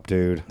 what's up,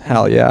 dude?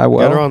 Hell yeah, I will.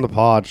 Get her on the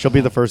pod. She'll be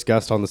the first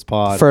guest on this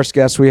pod. First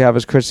guest we have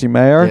is Chrissy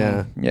Mayer.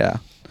 Yeah. Yeah.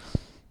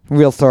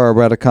 Real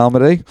thoroughbred of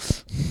comedy.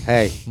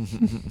 Hey.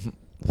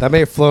 That may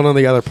have flown on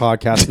the other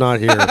podcast, not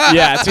here.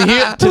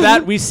 yeah. To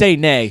that we say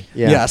nay.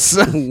 Yeah. Yes.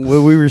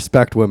 We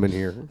respect women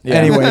here. Yeah.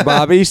 Anyway,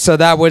 Bobby, so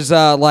that was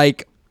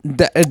like...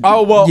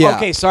 Oh well. yeah.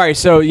 Okay. Sorry.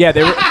 So yeah,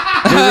 they were.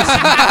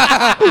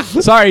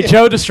 Sorry,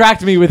 Joe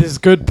distracted me with his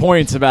good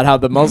points about how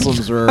the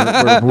Muslims were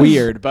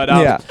weird. But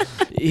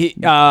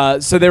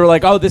so they were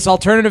like, oh, this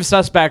alternative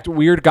suspect,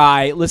 weird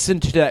guy,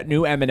 listened to that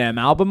new Eminem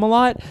album a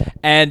lot,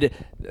 and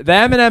the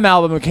Eminem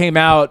album came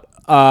out,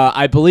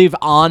 I believe,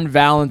 on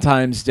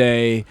Valentine's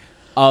Day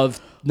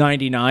of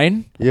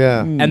 '99.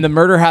 Yeah. And the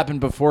murder happened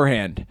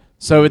beforehand.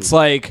 So it's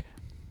like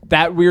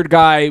that weird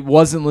guy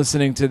wasn't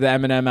listening to the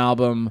Eminem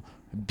album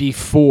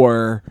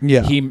before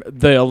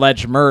the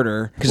alleged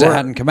murder. Because it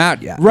hadn't come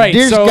out yet. Right.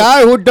 This so,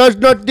 guy who does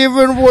not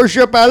even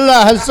worship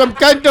Allah has some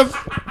kind of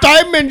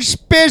time and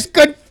space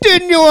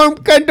continuum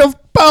kind of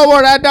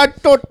power, and I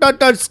don't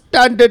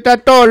understand it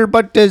at all,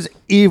 but is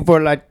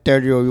evil, I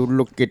tell you. You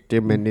look at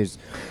him and he's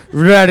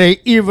very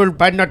evil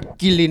by not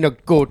killing a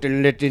goat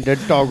and letting the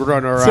dog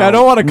run around. See, I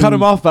don't want to cut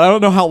him off, but I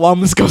don't know how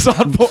long this goes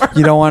on for.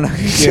 You don't want to...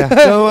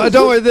 Yeah.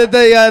 Don't worry,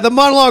 the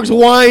monologue's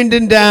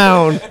winding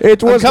down.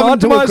 It was I'm coming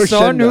not to a my son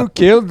crescendo. who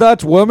killed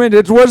that woman.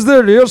 It was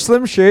the real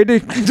Slim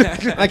Shady.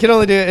 I can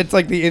only do it. It's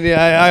like the Indian.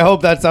 I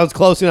hope that sounds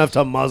close enough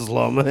to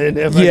Muslim.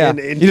 Yeah,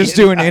 you just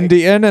do an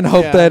Indian and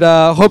hope that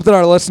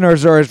our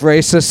listeners are as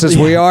racist as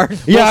we are.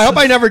 Yeah, I hope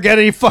I never get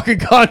any fucking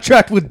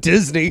contract with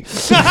Disney.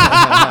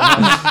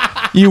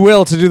 You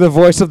will, to do the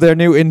voice of their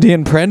new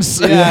Indian prince.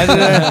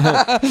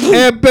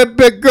 Hey,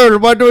 baby girl,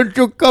 why don't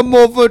you come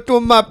over to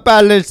my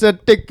palace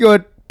and take your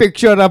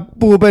picture of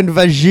boob and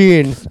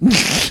vagine?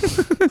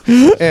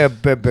 Hey,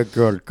 baby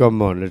girl,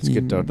 come on, let's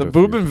get out The of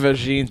boob here. and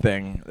vagine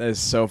thing is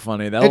so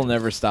funny. That'll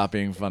never stop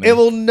being funny. It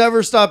will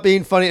never stop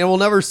being funny, and it will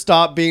never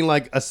stop being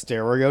like a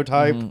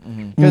stereotype.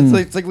 Because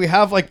it's like we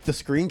have like the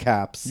screen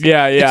caps.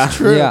 Yeah, yeah. It's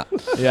true. Yeah.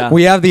 Yeah.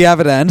 We have the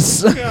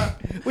evidence.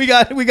 We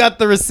got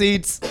the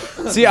receipts.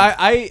 See,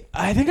 I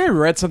think I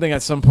read something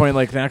at some point,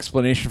 like the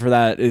explanation for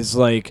that is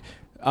like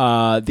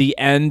the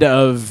end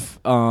of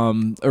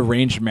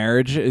arranged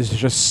marriage is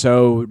just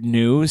so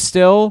new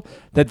still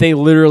that they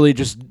literally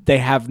they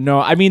have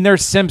no, I mean,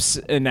 there's simps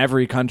in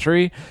every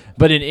country,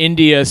 but in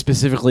India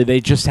specifically,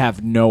 they just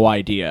have no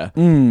idea.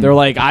 They're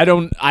like, I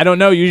don't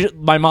know.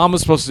 My mom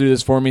was supposed to do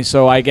this for me,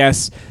 so I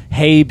guess,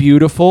 hey,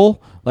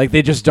 beautiful. Like,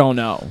 they just don't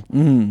know.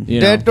 You know?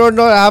 They don't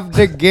know have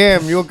the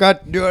game. You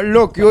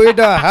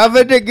either have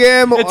the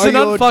game It's or an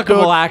you unfuckable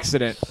don't.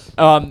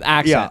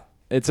 accent. Yeah.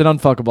 It's an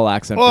unfuckable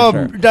accent Oh,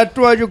 for sure. that's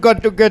why you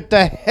got to get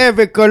the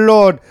heavy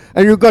cologne,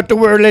 and you got to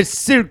wear a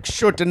silk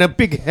shirt and a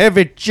big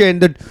heavy chain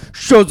that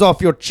shows off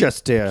your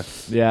chest hair.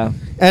 Yeah.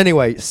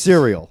 Anyway,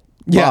 cereal.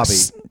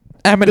 Yes. Bobby.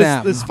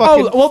 Eminem. This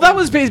fucking Oh, well, that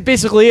was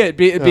basically it.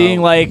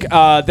 Being like,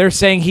 they're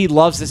saying he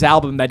loves this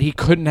album that he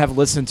couldn't have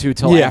listened to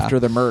till Yeah. after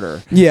the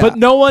murder. Yeah. But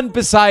no one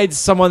besides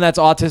someone that's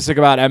autistic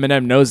about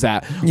Eminem knows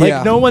that. Like,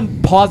 Yeah. no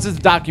one pauses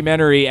the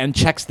documentary and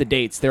checks the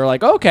dates. They're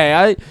like,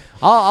 okay,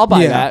 I'll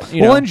buy that.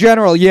 You well, know? in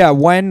general,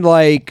 when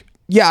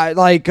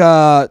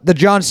the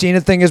John Cena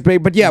thing is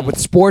big, but with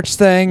sports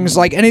things,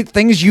 like any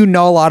things you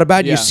know a lot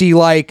about, Yeah. you see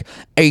like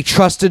a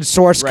trusted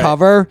source Right.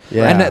 cover,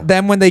 Yeah. and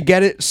then when they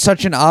get it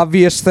such an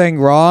obvious thing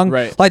wrong,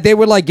 Right. like they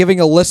were like giving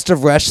a list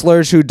of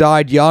wrestlers who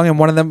died young, and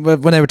one of them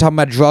when they were talking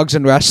about drugs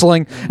and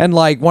wrestling, and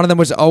like one of them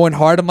was Owen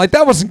Hart. I'm like,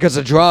 that wasn't because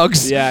of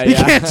drugs. Yeah, you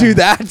yeah. can't do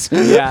that.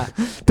 Yeah.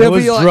 They'll it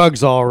was be like,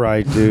 drugs, all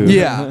right, dude.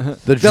 Yeah.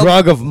 The They'll-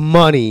 drug of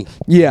money.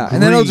 Yeah,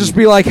 and then it'll just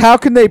be like, how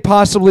can they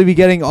possibly be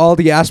getting all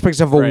the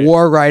aspects of a Right.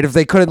 war right if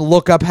they couldn't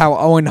look up how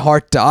Owen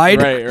Hart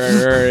died?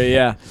 Right,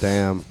 yeah.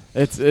 Damn.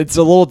 It's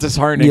a little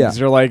disheartening. Yeah. 'Cause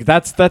you're like,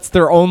 that's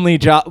their only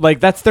job. Like,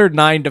 that's their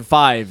 9 to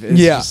 5. It's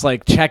Yeah. just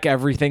like check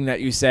everything that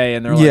you say,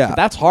 and they're like, Yeah.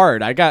 that's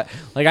hard.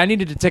 I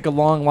needed to take a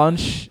long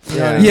lunch. You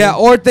know what I Yeah. mean? Yeah,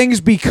 or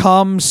things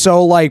become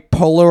so like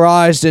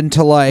polarized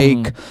into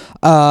like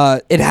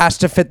it has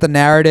to fit the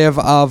narrative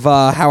of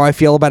how I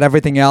feel about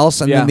everything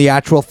else, and Yeah. then the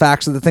actual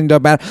facts of the thing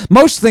don't matter.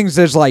 Most things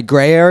there's like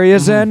gray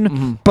areas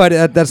in,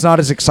 but that's not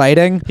as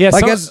exciting. Yeah,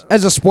 like so-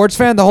 as a sports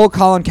fan, the whole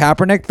Colin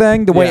Kaepernick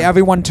thing, the way Yeah.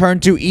 everyone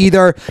turned to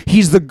either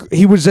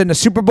he was in a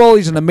Super Bowl,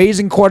 he's an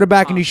amazing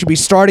quarterback, and he should be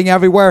starting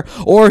everywhere,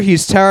 or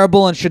he's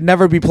terrible and should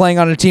never be playing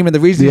on a team, and the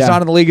reason he's Yeah.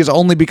 not in the league is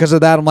only because of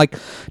that. I'm like,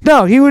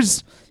 no,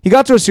 he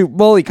got to a Super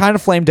Bowl. He kind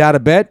of flamed out a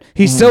bit.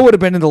 He still would have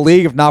been in the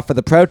league if not for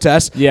the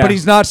protests. Yeah. But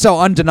he's not so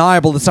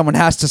undeniable that someone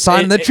has to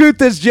sign. And the It-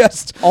 truth is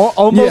just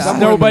Almost Yeah.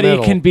 nobody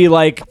middle. can be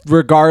like,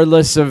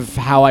 regardless of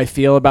how I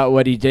feel about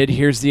what he did,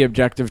 here's the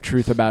objective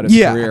truth about his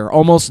Yeah. career.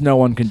 Almost no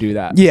one can do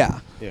that. yeah,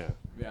 Yeah.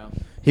 Yeah.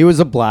 He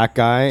was a black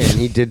guy, and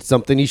he did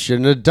something he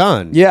shouldn't have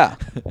done. yeah.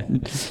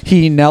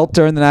 He knelt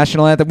during the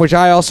national anthem, which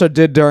I also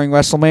did during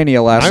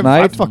WrestleMania last I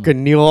night.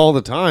 fucking kneel all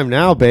the time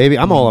now, baby.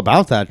 I'm all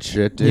about that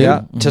shit, dude.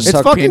 Yeah, to It's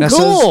suck fucking penises.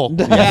 cool.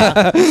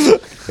 Yeah.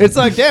 It's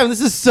like, damn,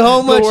 this is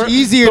so much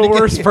easier The to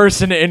worst get.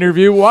 person to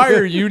interview. Why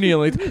are you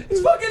kneeling?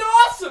 It's fucking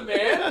awesome,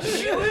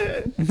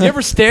 man. You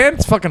ever stand?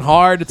 It's fucking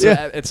hard.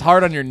 It's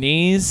hard on your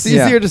knees. It's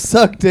easier to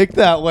suck dick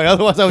that way.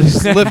 Otherwise, I was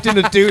just lifting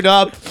a dude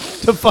up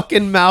to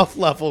fucking mouth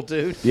level,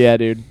 dude. Yeah,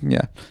 dude.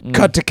 Yeah.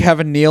 Cut to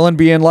Kevin Nealon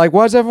being like,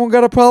 "Why's everyone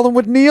got a problem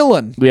with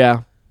kneeling?" Yeah.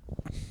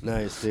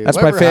 Nice, dude. That's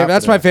my Whatever favorite. happened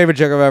That's to my him? favorite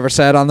joke I've ever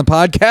said on the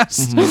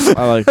podcast.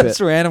 I like This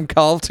it. random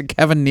call to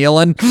Kevin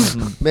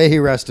Nealon. May he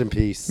rest in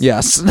peace.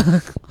 Yes.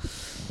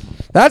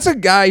 That's a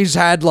guy who's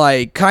had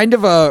like kind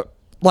of a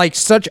like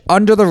such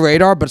under the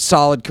radar but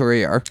solid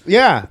career.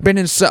 Yeah. Been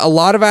in a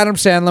lot of Adam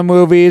Sandler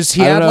movies.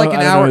 He I had don't like know, an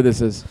I don't know hour. who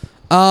this is.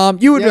 You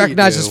would Yeah, you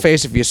recognize do. his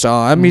face if you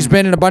saw him. He's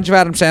been in a bunch of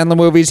Adam Sandler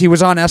movies. He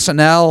was on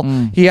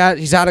SNL.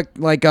 He's had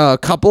a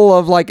couple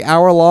of like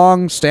hour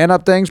long stand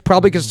up things.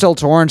 Probably could still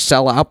tour and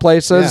sell out Yeah.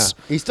 places.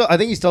 I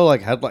think he's still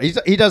like headline.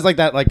 He does like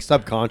that like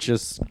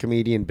subconscious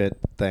comedian bit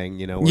thing,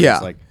 you know. Where Yeah.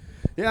 He's like,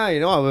 yeah, you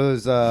know, I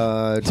was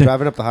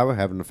driving up the highway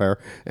having an affair,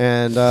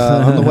 and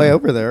on the way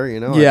over there, you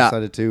know, Yeah. I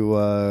decided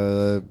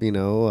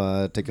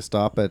to take a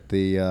stop at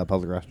the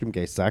public restroom,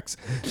 gay sex,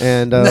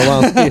 and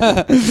well,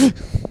 it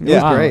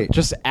was Wow. great.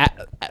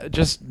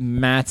 Just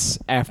Matt's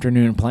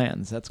afternoon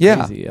plans. That's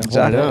Yeah, crazy.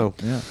 exactly. I know.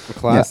 Yeah. A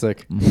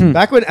classic.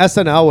 Back when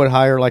SNL would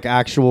hire like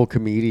actual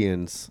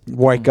comedians.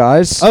 White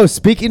guys. Oh,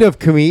 speaking of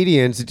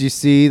comedians, did you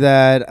see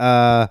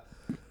that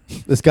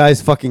this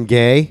guy's fucking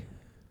gay?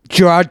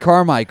 Gerard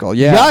Carmichael.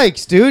 Yeah.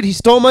 Yikes, dude! He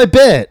stole my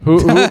bit.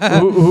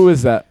 Who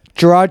is that?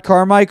 Gerard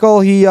Carmichael.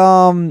 He's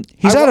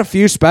had a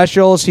few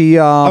specials.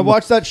 I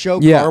watched that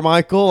show, yeah.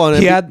 Carmichael, and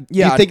He had-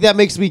 yeah. You think that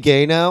makes me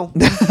gay now?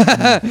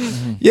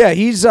 Yeah,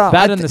 he's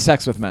That and the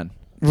sex with men.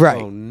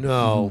 right. Oh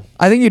no!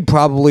 I think you'd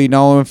probably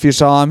know him if you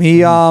saw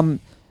him.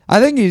 I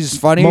think he's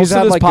funny. Most he's of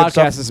had this like good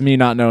stuff. podcast is me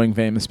not knowing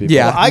famous people.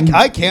 Yeah. Well,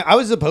 I can't. I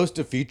was supposed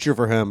to feature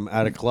for him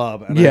at a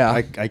club, and Yeah.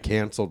 I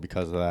canceled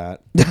because of that.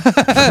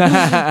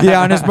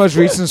 Yeah, on his most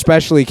recent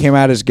special, he came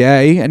out as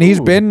gay, and he's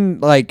been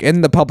like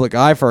in the public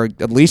eye for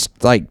at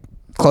least like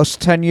close to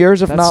 10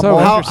 years, if That's not so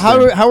more.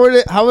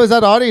 interesting. How is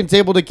that audience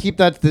able to keep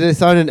that? Did they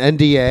sign an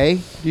NDA?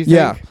 Do you think?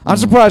 Yeah, I'm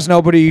surprised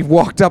nobody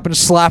walked up and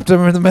slapped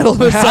him in the middle of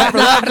his set.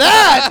 Now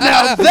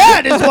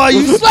that is why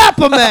you slap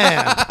a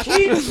man.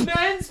 Keep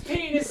men's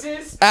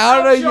penises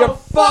Out of your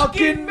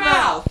fucking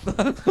mouth.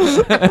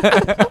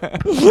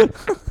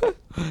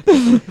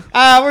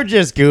 We're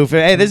just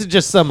goofing. Hey, this is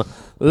just some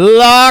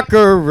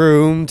locker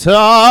room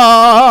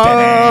talk.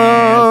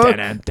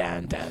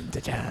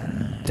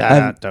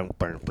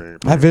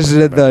 I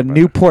visited the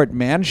Newport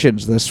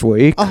Mansions this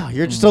week. Oh,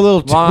 you're just a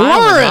little Wow,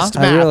 tourist,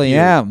 I really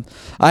am.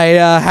 I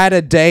had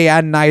a day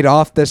and night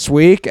off this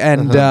week,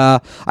 and I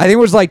think it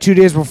was like 2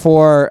 days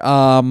before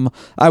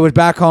I was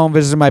back home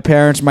visiting my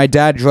parents. My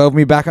dad drove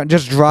me back,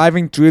 just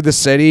driving through the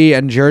city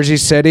and Jersey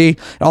City,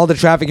 all the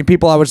traffic and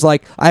people. I was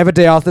like, I have a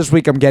day off this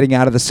week. I'm getting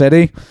out of the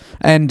city.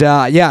 And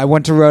I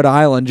went to Rhode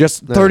Island,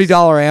 just $30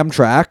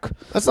 Amtrak.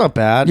 That's not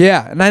bad.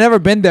 Yeah, and I never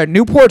been there.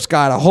 Newport's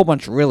got a whole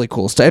bunch of really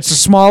cool stuff. It's a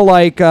small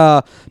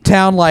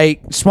town,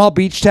 like small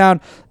beach town.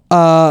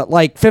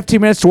 Like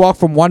 15 minutes to walk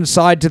from one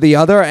side to the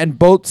other, and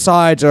both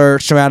sides are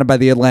surrounded by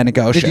the Atlantic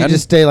Ocean. Did you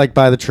just stay like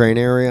by the train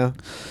area?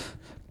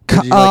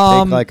 Did you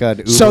like take like an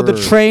Uber? So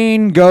the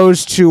train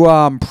goes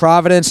to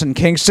Providence and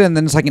Kingston, and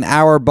then it's like an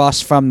hour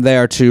bus from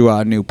there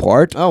to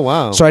Newport. Oh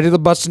wow. So I did the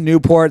bus to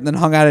Newport, and then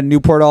hung out in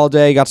Newport all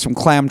day. Got some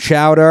clam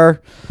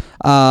chowder.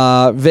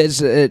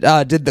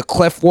 Did the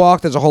cliff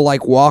walk. There's a whole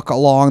like walk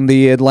along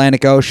the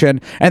Atlantic Ocean,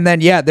 and then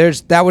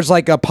that was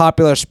like a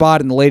popular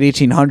spot in the late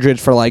 1800s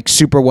for like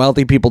super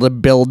wealthy people to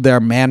build their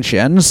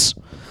mansions.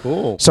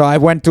 Cool. So I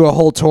went through a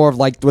whole tour of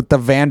like with the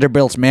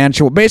Vanderbilt's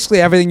mansion. Well, basically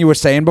everything you were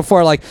saying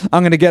before, like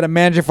I'm gonna get a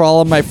mansion for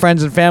all of my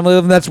friends and family,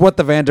 and that's what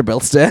the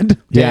Vanderbilts did.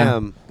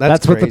 Damn,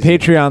 That's what the crazy.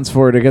 Patreon's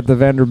for, to get the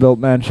Vanderbilt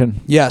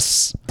mansion.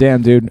 Yes.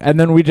 Damn, dude. And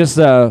then we just,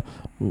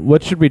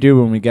 what should we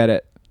do when we get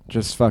it?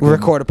 Just fucking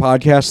Record a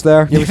podcast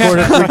there.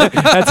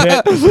 That's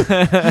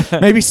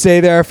it. Maybe stay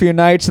there a few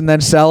nights and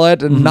then sell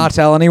it and not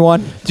tell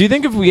anyone. Do you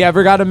think if we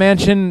ever got a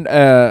mansion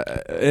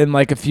in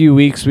like a few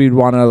weeks, we'd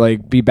want to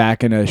like be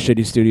back in a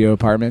shitty studio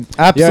apartment?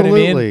 Absolutely.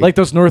 You know what I mean? Like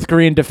those North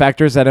Korean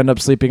defectors that end up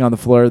sleeping on the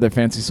floor of their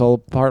fancy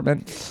soul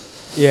apartment.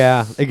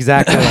 Yeah,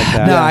 exactly like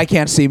that. No, I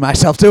can't see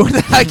myself doing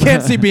that. I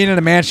can't see being in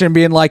a mansion and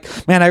being like,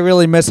 man, I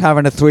really miss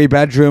having a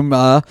 3-bedroom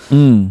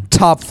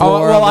top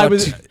floor I of a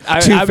was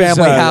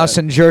two-family house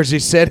in Jersey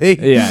City.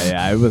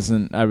 Yeah. I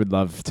would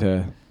love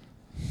to.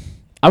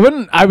 I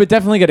would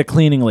definitely get a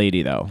cleaning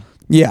lady though.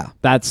 Yeah.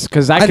 That's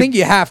because I think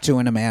you have to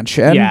in a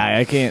mansion. Yeah,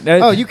 I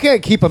can't. You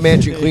can't keep a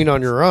mansion clean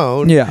on your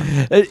own. Yeah.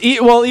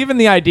 Well, even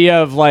the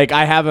idea of like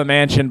I have a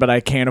mansion, but I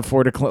can't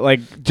afford to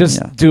like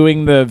just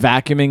doing the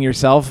vacuuming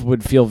yourself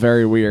would feel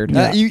very weird.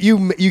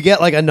 You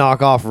get like a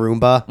knockoff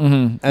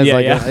Roomba.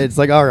 It's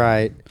like all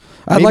right.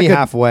 Maybe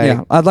halfway.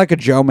 I'd like a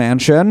Joe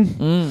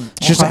mansion.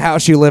 It's just a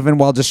house you live in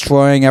while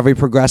destroying every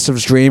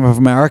progressive's dream of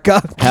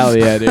America. Hell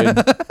yeah,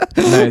 dude.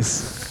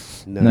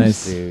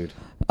 Nice, dude.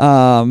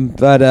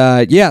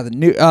 The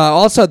new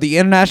also the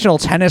International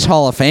Tennis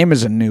Hall of Fame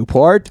is in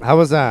Newport. How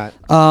was that?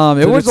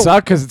 It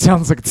suck because it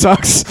sounds like it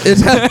sucks.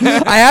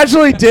 I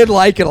actually did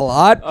like it a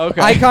lot.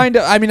 Okay.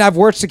 I've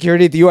worked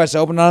security at the U.S.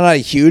 Open. I'm not a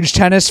huge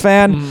tennis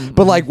fan,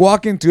 but like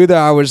walking through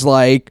there, I was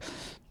like,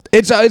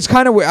 it's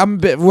kind of weird.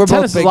 We're Tennis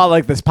both is big, a lot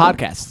like this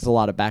podcast. It's a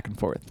lot of back and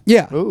forth.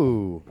 Yeah.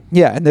 Ooh.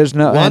 Yeah, and there's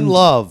no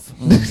love.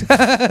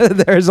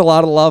 there's a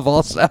lot of love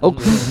also.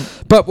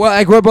 But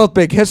we're both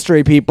big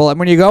history people, and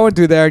when you're going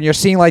through there and you're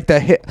seeing like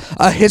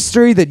a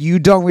history that you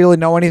don't really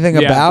know anything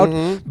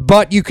about,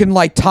 but you can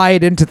like tie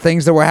it into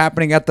things that were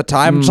happening at the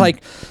time. It's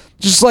like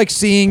just like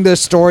seeing the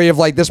story of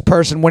like this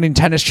person winning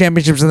tennis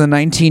championships in the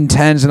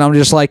 1910s, and I'm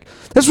just like,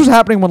 this was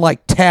happening when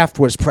like Taft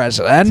was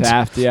president.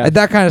 Taft, yeah. And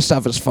that kind of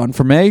stuff is fun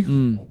for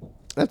me.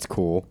 That's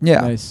cool.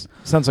 Yeah. Nice.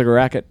 Sounds like a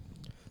racket.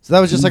 So that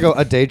was just like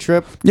a day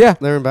trip? Yeah.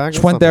 There and back?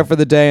 Just went there for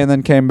the day and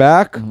then came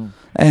back.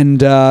 And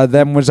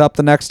then was up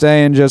the next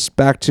day and just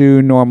back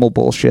to normal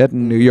bullshit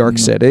in New York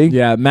City.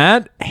 Yeah,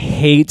 Matt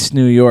hates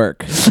New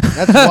York.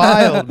 That's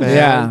wild, man.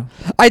 Yeah.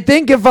 I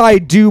think if I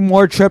do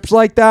more trips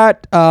like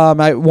that,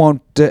 I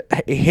won't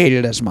hate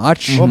it as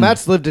much. Well,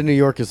 Matt's lived in New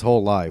York his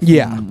whole life.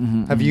 Yeah.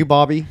 Have you,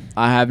 Bobby?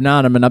 I have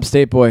not. I'm an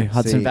upstate boy.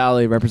 Hudson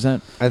Valley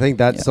represent. I think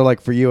that's so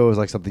like for you it was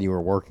like something you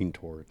were working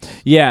towards.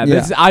 Yeah,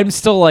 Yeah. I'm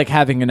still like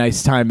having a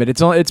nice time, but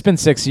it's been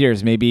 6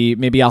 years.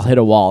 Maybe I'll hit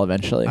a wall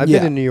eventually. I've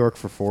been in New York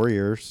for 4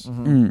 years.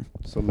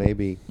 So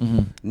maybe.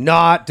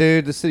 Not,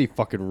 dude. The city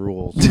fucking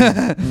rules.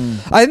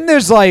 I think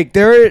there's like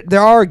there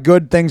are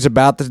good things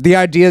about this. The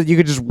idea that you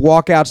could just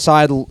walk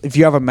outside if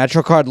you have a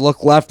Metro card,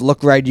 look left,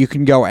 look right, you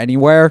can go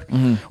anywhere.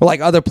 Or like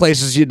other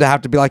places you'd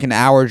have to be like an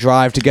hour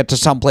drive to get to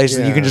some place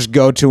that you can just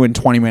go to in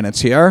 20 minutes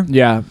here.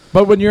 Yeah,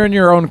 but when you're in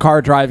your own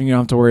car driving, you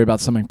don't have to worry about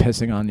something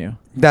pissing on you.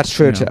 That's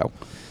true too.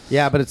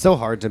 Yeah, but it's so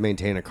hard to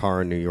maintain a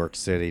car in New York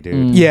City,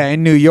 dude. Yeah,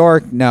 in New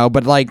York, no.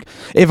 But like,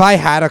 if I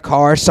had a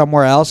car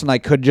somewhere else and I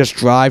could just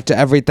drive to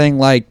everything,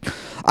 like,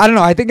 I don't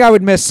know. I think I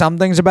would miss some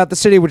things about the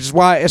city, which is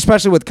why,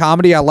 especially with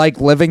comedy, I like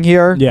living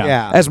here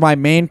as my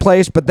main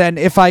place. But then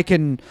if I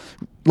can,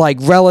 like,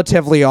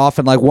 relatively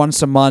often, like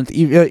once a month,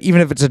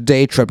 even if it's a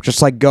day trip,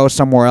 just like go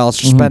somewhere else,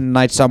 just spend a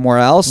night somewhere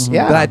else,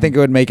 then I think it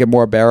would make it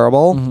more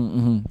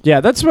bearable.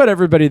 Yeah, that's what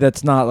everybody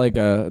that's not like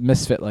a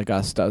misfit like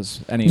us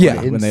does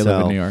anyway when they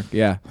live in New York.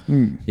 Yeah.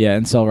 Yeah,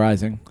 Incel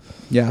Rising.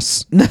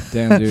 Yes.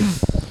 Damn, dude.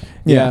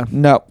 Yeah.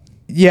 No.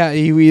 Yeah,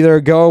 you either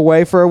go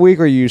away for a week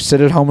or you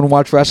sit at home and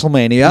watch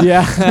WrestleMania.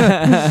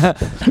 Yeah.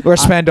 Or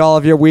spend all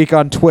of your week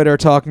on Twitter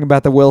talking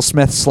about the Will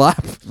Smith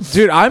slap.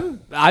 Dude,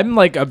 I'm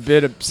like a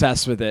bit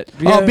obsessed with it.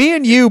 Oh, me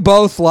and you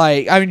both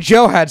like, I mean,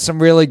 Joe had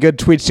some really good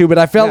tweets too, but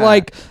I felt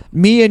like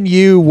me and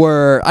you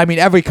were, I mean,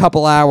 every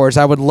couple hours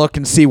I would look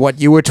and see what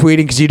you were tweeting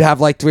because you'd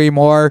have like 3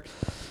 more.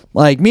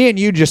 Like, me and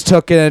you just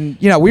took in,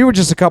 we were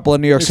just a couple of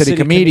New York City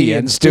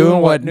comedians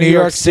doing what New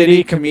York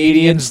City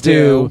comedians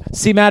do.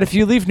 See, Matt, if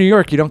you leave New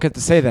York, you don't get to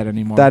say that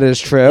anymore. That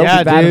is true.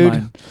 Yeah,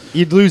 dude.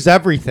 You'd lose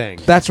everything.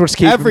 That's what's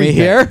keeping me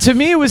here. To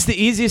me, it was the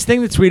easiest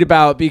thing to tweet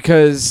about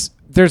because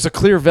there's a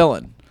clear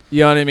villain.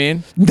 You know what I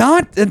mean?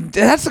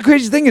 That's the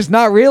crazy thing is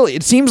not really.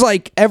 It seems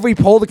like every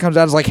poll that comes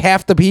out is like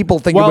half the people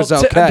think it was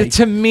okay.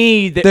 To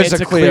me, there's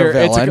it's a clear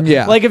villain.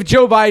 Like if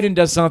Joe Biden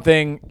does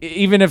something,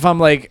 even if I'm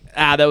like,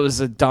 that was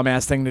a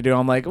dumbass thing to do,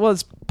 I'm like, well,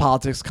 it's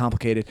politics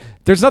complicated.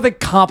 There's nothing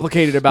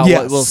complicated about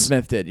what Will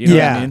Smith did. You know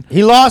what I mean?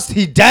 He lost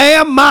he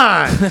damn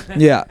mind.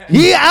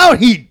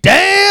 He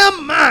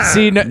damn mind.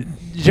 See,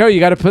 Joe, you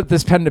got to put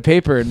this pen to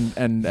paper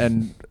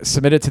and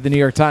submit it to the New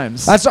York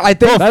Times. That's what I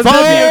think. For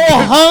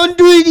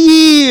 400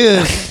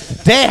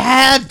 years, they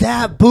had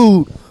that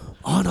boot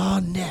on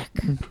our neck.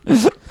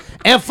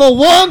 And for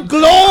one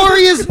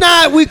glorious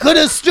night, we could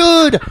have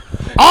stood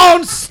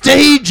on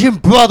stage in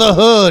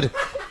brotherhood.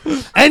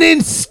 And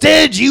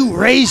instead, you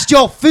raised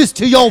your fist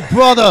to your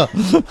brother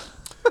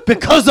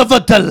because of a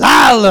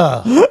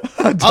Delilah.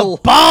 A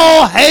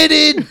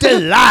bald-headed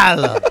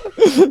Delilah.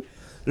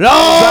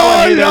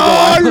 Lord.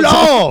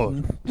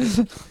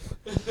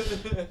 All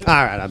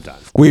right, I'm done.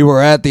 We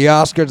were at the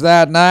Oscars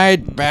that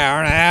night.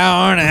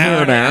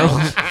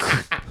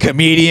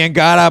 Comedian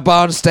got up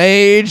on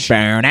stage. See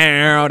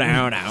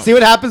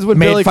what happens when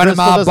Made Billy fun of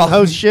Crystal my doesn't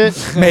host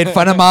shit? Made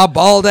fun of my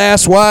bald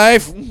ass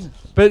wife.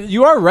 But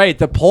you are right.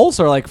 The polls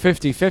are like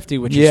 50-50,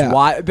 which Yeah. is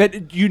why.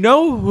 But you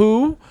know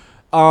who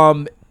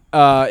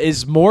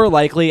is more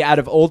likely out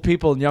of old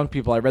people and young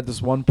people? I read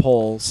this one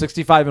poll,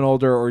 65 and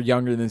older or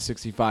younger than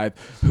 65.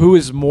 Who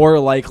is more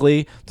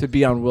likely to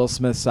be on Will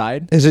Smith's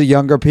side? Is it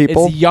younger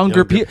people? It's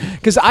younger people.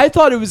 Because I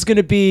thought it was going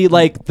to be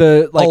like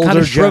the kind Older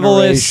of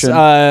frivolous,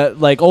 generation.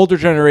 like older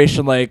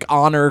generation, like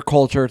honor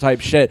culture type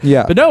shit.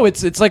 Yeah. But no,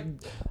 it's like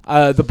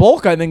the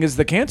bulk, I think, is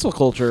the cancel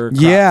culture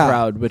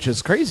crowd, which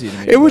is crazy to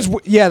me. It was,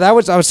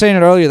 I was saying it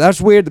earlier. That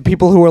was weird. The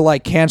people who were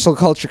like cancel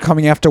culture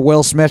coming after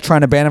Will Smith,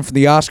 trying to ban him from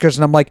the Oscars.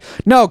 And I'm like,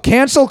 no,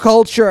 cancel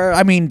culture.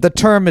 I mean, the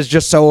term is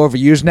just so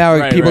overused now.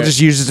 Right, people right. just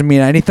use it to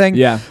mean anything.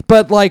 Yeah.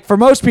 But like for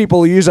most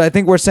people who use it, I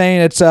think we're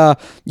saying it's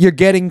you're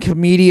getting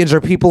comedians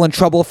or people in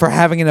trouble for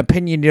having an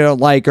opinion you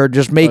don't like or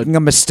just making a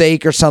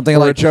mistake or something or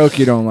like a joke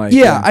you don't like.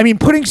 Yeah, I mean,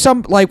 putting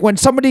some like when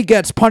somebody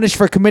gets punished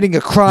for committing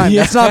a crime,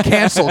 that's not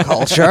cancel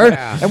culture.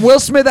 And Will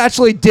Smith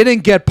actually didn't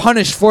get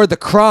punished for the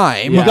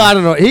crime. Yeah. You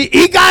gotta know.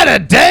 He got a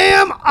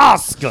damn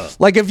Oscar.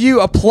 Like if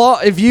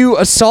you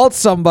assault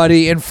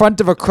somebody in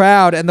front of a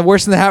crowd, and the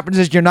worst thing that happens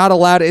is you're not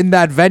allowed in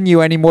that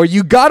venue anymore,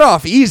 you got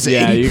off easy.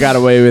 Yeah, you got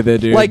away with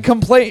it, dude.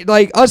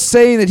 Like us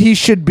saying that he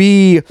should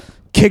be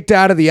kicked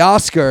out of the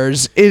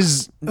Oscars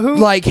is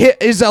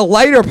is a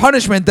lighter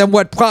punishment than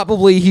what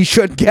probably he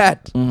should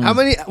get. How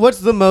many? What's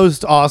the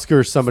most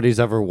Oscars somebody's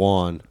ever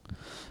won?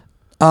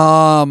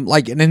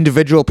 Like an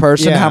individual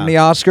person, how Yeah. many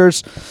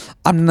Oscars?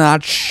 I'm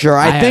not sure.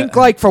 I think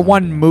like for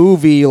one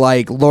movie,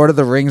 like Lord of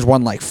the Rings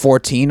won like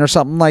 14 or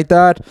something like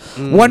that.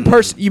 One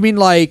person, you mean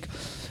like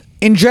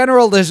in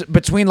general, there's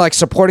between like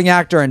supporting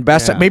actor and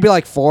best, Yeah. maybe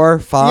like 4 or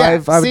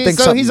 5. I would think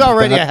so. something He's like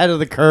already that. ahead of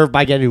the curve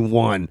by getting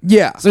one.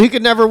 Yeah. So he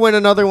could never win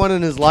another one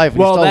in his life.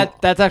 well, He's still-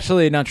 that's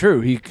actually not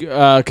true.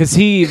 Because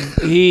he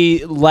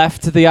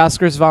left the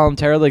Oscars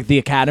voluntarily, like the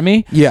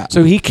Academy. Yeah.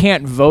 So he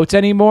can't vote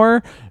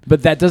anymore.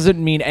 But that doesn't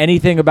mean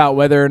anything about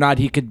whether or not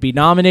he could be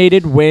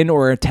nominated, win,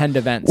 or attend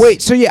events.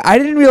 Wait, so I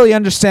didn't really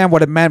understand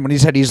what it meant when he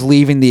said he's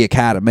leaving the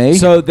Academy.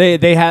 So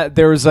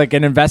there was like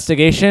an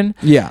investigation.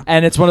 Yeah.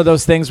 And it's one of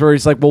those things where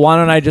he's like, well, why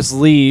don't I just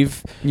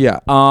leave? Yeah.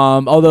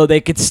 Although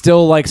they could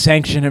still like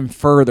sanction him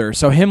further.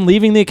 So him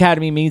leaving the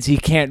Academy means he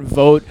can't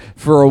vote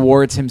for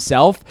awards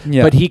himself,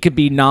 Yeah. but he could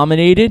be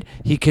nominated,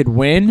 he could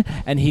win,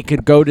 and he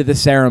could go to the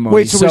ceremony.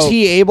 Wait, so was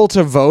he able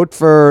to vote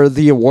for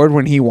the award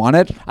when he won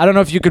it? I don't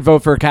know if you could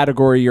vote for a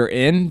category you're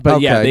in,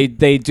 but yeah, Okay.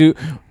 they do.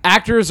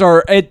 Actors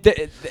are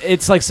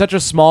it's like such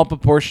a small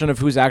proportion of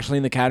who's actually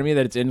in the Academy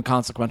that it's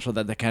inconsequential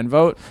that they can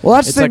vote. Well,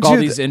 that's it's the like thing, all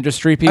too. these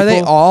industry people. Are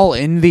they all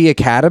in the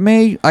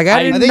Academy? Like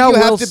I I didn't think know you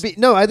Will have to be.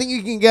 No, I think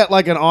you can get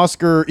like an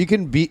Oscar. You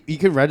can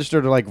register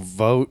to like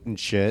vote and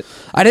shit.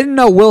 I didn't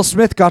know Will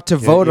Smith got to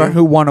vote yeah. on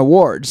who won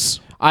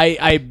awards.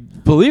 I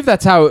believe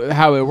that's how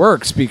it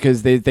works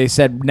because they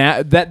said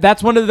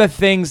that's one of the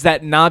things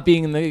that not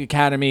being in the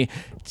Academy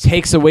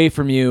takes away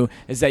from you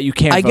is that you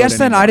can't I vote guess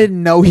then anymore. I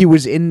didn't know he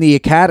was in the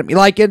Academy.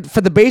 Like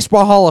for the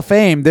Baseball Hall of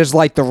Fame, there's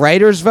like the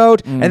writers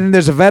vote and then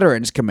there's a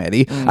veterans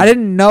committee. I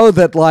didn't know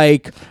that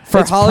like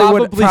for It's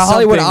Hollywood probably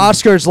something-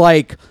 Oscars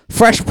like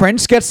Fresh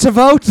Prince gets to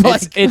vote.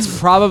 Like It's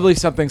probably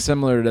something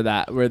similar to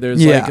that where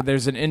there's Yeah. like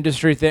there's an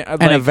industry thing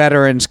and a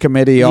veterans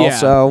committee yeah,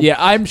 also. Yeah,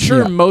 I'm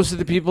sure Yeah. most of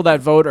the people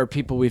that vote are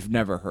people we've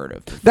never heard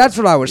of. That's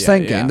what I was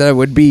thinking, yeah. that it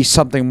would be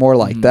something more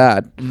like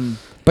that.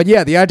 But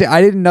yeah, the idea,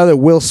 I didn't know that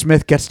Will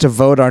Smith gets to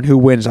vote on who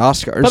wins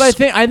Oscars. But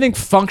I think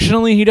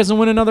functionally he doesn't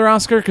win another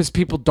Oscar because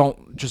people don't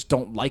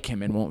like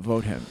him and won't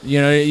vote him.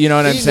 You know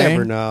what I'm You saying?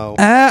 never know.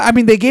 I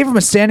mean, they gave him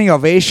a standing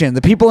ovation.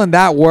 The people in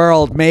that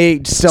world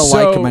may still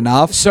like him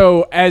enough.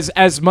 So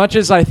as much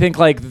as I think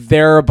like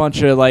they're a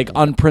bunch of like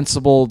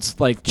unprincipled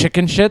like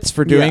chicken shits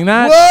for doing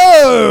that.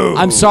 Whoa!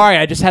 I'm sorry,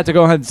 I just had to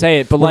go ahead and say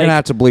it. But We're like, gonna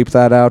have to bleep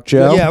that out,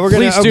 Joe. Yeah, we're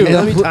gonna. Please do. Okay,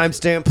 let me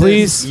timestamp.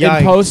 please this. Yikes.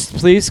 in post,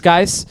 please,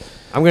 guys.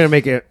 I'm gonna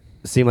make it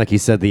seem like he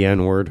said the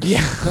N word.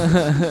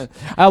 Yeah,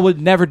 I would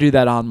never do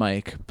that on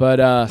mic, but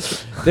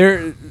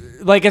they're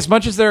like as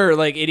much as they're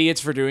like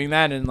idiots for doing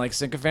that and like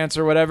sycophants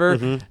or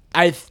whatever.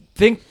 I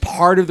think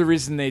part of the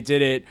reason they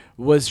did it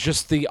was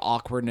just the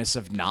awkwardness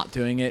of not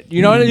doing it.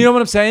 You know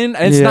what I'm saying?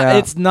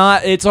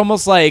 It's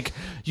almost like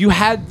you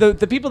had the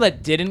people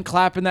that didn't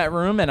clap in that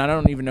room, and I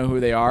don't even know who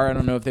they are. I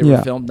don't know if they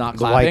were filmed not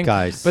The white clapping.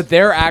 guys. But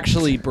they're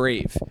actually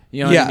brave.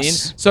 You know what I mean?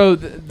 Yes. So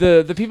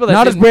the people that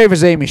Not as didn't- brave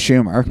as Amy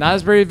Schumer. not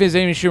as brave as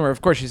Amy Schumer.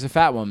 Of course, she's a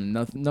fat woman.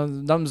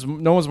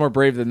 No one's more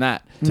brave than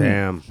that.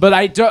 Damn. But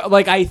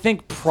I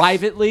think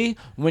privately,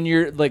 when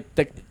you're like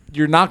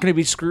you're not going to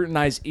be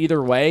scrutinized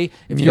either way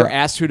if you're Yeah.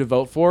 asked who to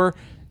vote for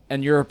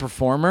and you're a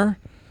performer.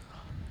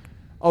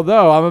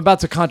 Although I'm about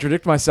to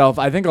contradict myself,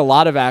 I think a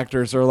lot of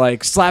actors are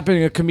like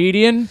slapping a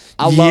comedian.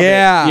 I love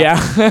Yeah. it.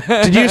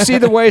 Yeah. Did you see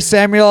the way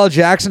Samuel L.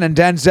 Jackson and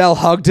Denzel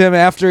hugged him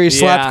after he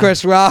slapped Yeah.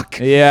 Chris Rock?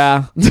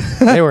 Yeah.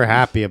 They were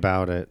happy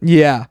about it.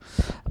 Yeah.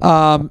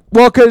 Well,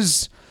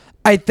 because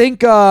I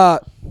think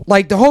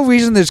like the whole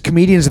reason there's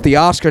comedians at the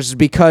Oscars is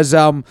because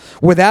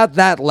without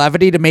that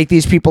levity to make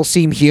these people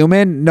seem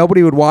human,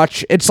 nobody would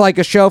watch. It's like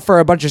a show for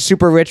a bunch of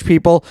super rich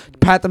people,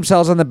 pat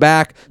themselves on the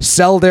back,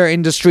 sell their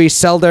industry,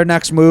 sell their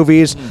next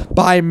movies,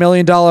 buy $1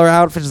 million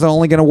outfits they're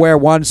only going to wear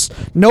once.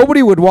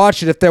 Nobody would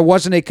watch it if there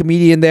wasn't a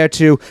comedian there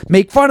to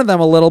make fun of them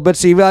a little bit,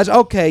 so you realize,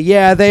 okay,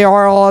 yeah, they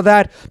are all of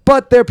that,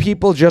 but they're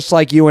people just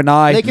like you and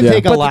I. They can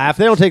take a laugh.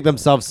 They don't take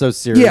themselves so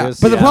serious. Yeah,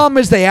 but the problem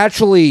is they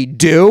actually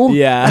do.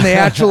 Yeah. And they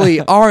actually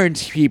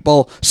aren't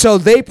people. So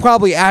they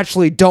probably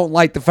actually don't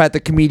like the fact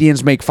that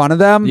comedians make fun of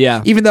them.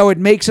 Yeah. Even though it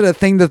makes it a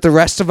thing that the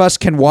rest of us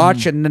can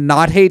watch and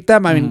not hate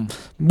them. I mean,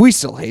 we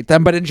still hate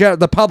them, but in general,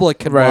 the public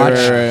can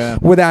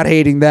watch without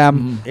hating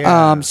them.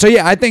 So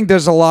yeah, I think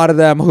there's a lot of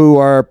them who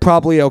are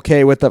probably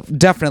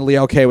definitely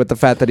okay with the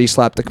fact that he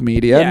slapped the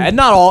comedian. Yeah, and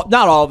not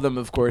all of them,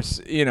 of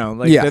course. You know,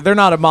 like they're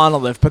not a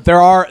monolith, but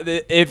there are.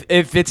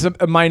 If it's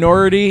a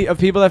minority of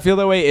people that feel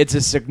that way, it's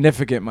a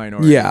significant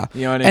minority. Yeah,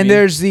 you know what I mean. And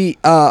there's the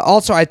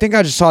also, I think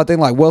I just saw a thing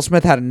like Will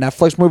Smith had a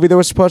Netflix movie that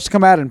was supposed to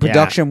come out, and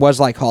production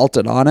was like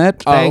halted on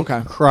it. Thank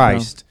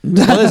Christ.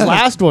 Well, his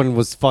last one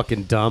was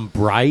fucking dumb.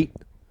 Bright.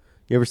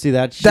 You ever see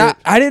that shit? That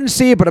I didn't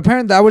see it, but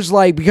apparently that was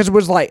like because it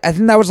was like I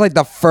think that was like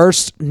the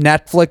first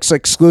Netflix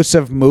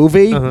exclusive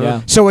movie.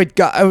 Yeah. So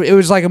it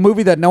was like a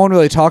movie that no one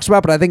really talks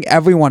about, but I think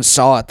everyone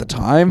saw at the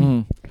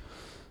time.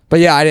 But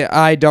yeah,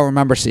 I don't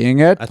remember seeing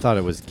it. I thought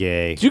it was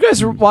gay. Did you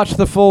guys watch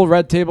the full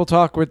Red Table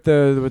Talk with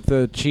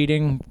the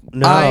cheating?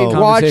 No. I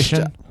watched.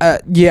 conversation?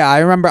 Yeah, I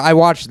remember. I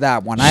watched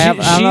that one. I don't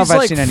know if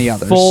I've seen any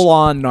others. Full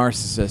on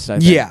narcissist. I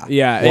think. Yeah.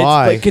 Yeah.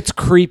 Why? It's like it's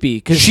creepy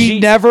because She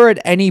never at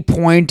any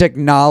point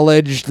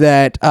acknowledged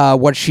that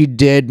what she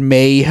did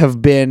may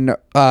have been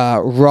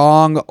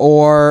wrong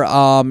or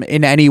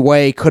in any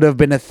way could have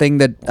been a thing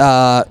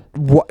that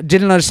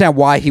didn't understand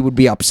why he would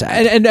be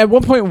upset. And at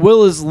one point,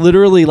 Will is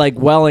literally like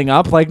welling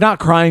up, like not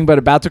crying, but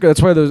about to.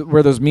 That's where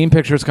those meme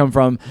pictures come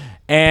from.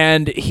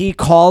 And he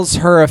calls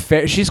her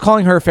affair. She's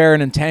calling her affair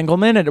an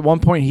entanglement. And at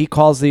one point, he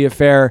calls the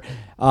affair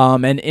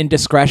an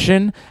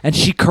indiscretion, and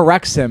she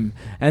corrects him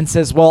and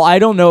says, "Well, I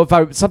don't know if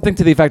I something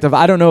to the effect of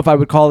I don't know if I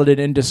would call it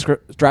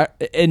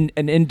an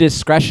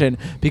indiscretion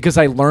because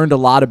I learned a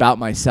lot about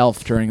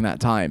myself during that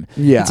time."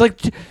 Yeah, it's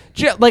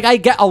like I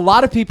get a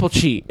lot of people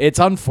cheat. It's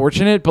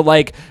unfortunate, but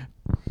like.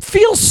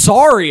 Feel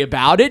sorry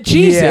about it,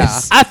 Jesus.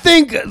 Yeah. I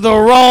think the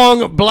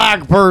wrong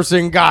black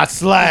person got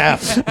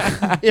slapped.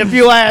 If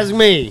you ask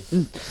me.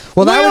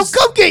 Well, that was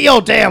come get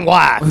your damn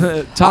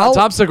wife.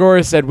 Tom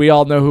Segura said we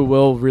all know who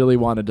Will really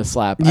wanted to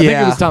slap. I think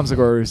it was Tom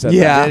Segura who said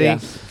that. Did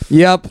he?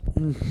 Yep.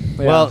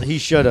 Well, he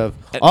should have.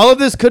 All of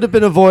this could have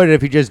been avoided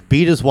if he just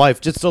beat his wife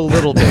just a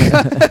little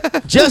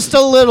bit. Just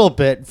a little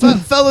bit.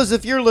 Fellas,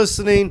 if you're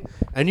listening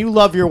and you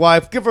love your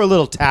wife, give her a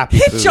little tap.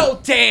 Hit your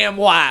damn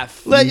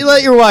wife. Let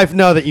your wife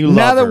know that you love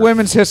her. Now that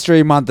Women's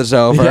History Month is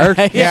over.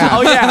 Yeah.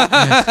 Oh, yeah.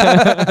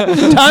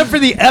 Time for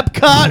the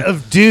Epcot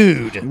of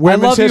Dude. I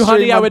love you,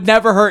 honey. I would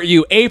never hurt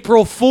you.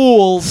 April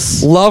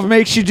Fools. Love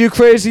makes you do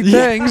crazy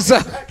things.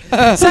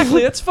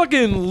 Exactly. That's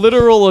fucking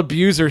literal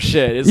abuser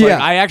shit. It's like,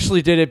 I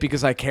actually did it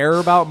because I care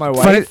about my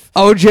wife.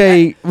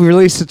 OJ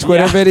released a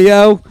Twitter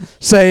video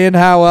saying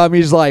how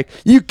he's like,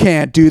 you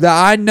can't do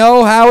that. I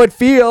know how it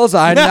feels.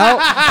 I know.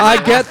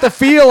 I get the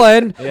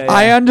feeling.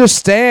 I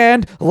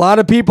understand. A lot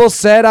of people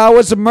said I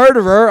was a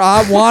murderer.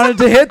 I wanted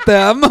to hit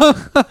them.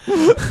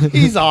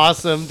 He's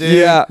awesome, dude.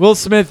 Yeah. Will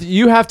Smith,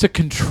 you have to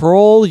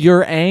control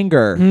your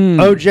anger.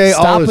 OJ,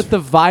 Stop with the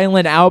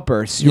violent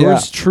outbursts.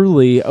 Yours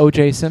truly,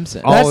 OJ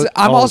Simpson.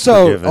 I'm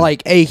also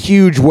like a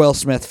huge Will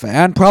Smith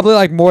fan, probably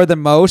like more than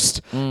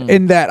most.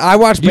 In that I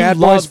watch Bad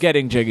Boys. You love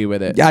getting jiggy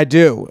with it. Yeah, I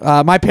do.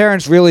 My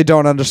parents really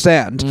don't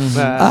understand.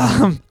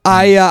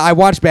 I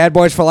watched Bad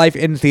Boys for Life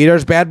in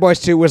theaters. Bad Boys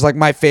 2 was like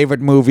my favorite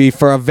movie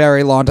for a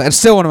very long time. It's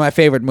still one of my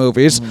favorite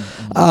movies.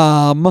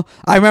 I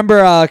remember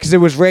because it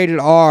was rated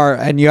R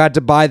and you had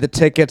to buy the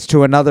tickets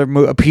to another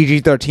a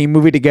PG-13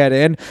 movie to get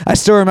in. I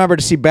still remember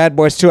to see Bad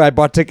Boys 2. I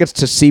bought tickets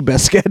to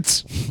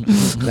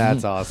Seabiscuits.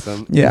 That's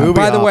awesome. Yeah. Movie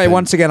By the way, hopping.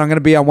 once again, I'm going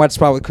to be on Wet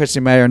Spot with Chrissy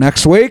Mayer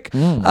next week.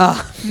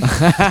 But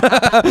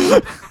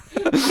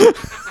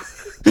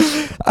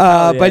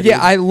yeah,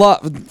 I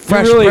love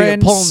Fresh You're really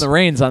Prince. pulling the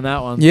reins on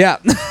that one. Yeah.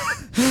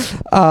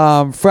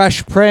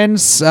 Fresh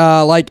Prince,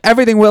 like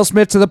everything Will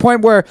Smith, to the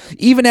point where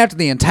even after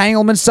the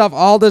entanglement stuff,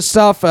 all this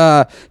stuff,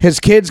 his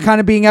kids kind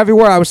of being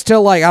everywhere, I was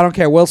still like, I don't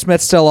care, Will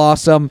Smith's still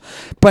awesome.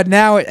 But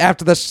now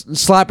after the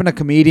slapping a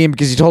comedian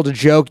because he told a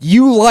joke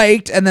you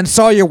liked and then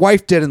saw your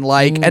wife didn't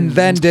like and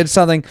then did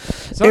something.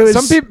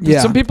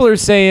 Some people are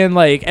saying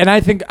like, and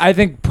I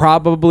think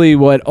probably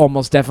what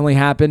almost definitely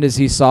happened is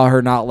he saw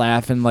her not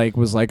laugh and like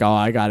was like, oh,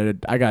 I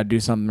gotta do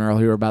something, or I'll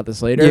hear about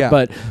this later. Yeah.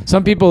 But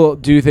some people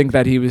do think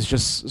that he was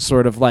just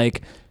sort of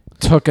like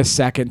took a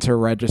second to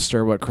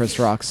register what Chris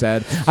Rock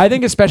said. I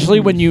think especially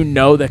when you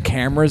know the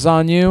camera's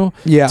on you,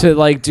 to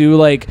like do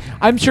like,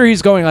 I'm sure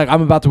he's going like,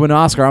 I'm about to win an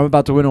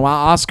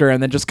Oscar,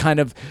 and then just kind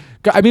of,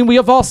 I mean, we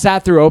have all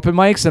sat through open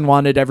mics and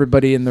wanted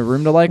everybody in the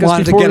room to like us.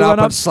 Wanted to before get we up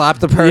went and slap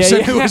the person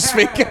Yeah. who was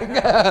speaking.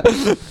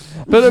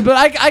 But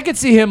I could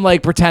see him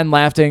like pretend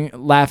laughing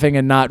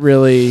and not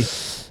really.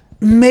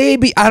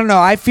 Maybe, I don't know.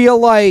 I feel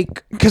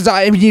like, because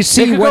you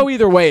see, It could go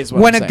either way. Is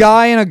what when I'm a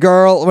guy and a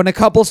girl, when a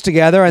couple's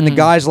together and the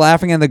guy's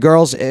laughing and the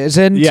girl's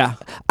isn't, Yeah.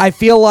 I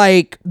feel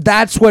like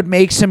that's what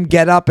makes him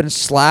get up and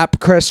slap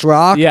Chris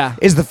Rock. Yeah.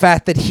 Is the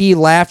fact that he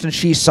laughed and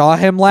she saw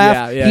him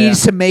laugh. Yeah, He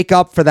needs to make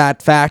up for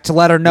that fact to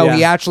let her know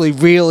he actually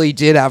really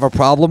did have a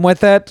problem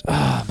with it.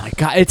 Oh my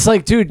god! It's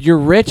like, dude, you're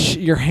rich,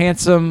 you're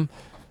handsome.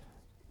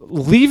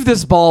 Leave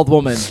this bald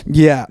woman.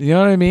 Yeah. You know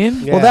what I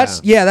mean? Yeah. Well,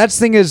 that's the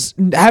thing is,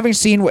 having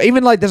seen,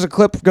 even like there's a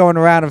clip going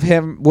around of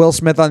Will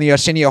Smith on the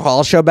Arsenio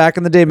Hall show back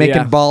in the day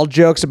making bald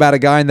jokes about a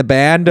guy in the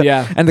band,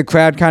 and the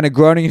crowd kind of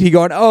groaning, and he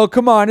going, "Oh,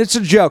 come on, it's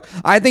a joke."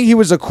 I think he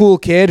was a cool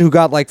kid who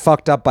got like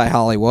fucked up by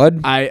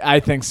Hollywood. I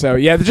think so.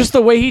 Yeah, just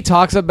the way he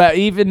talks about,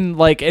 even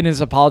like in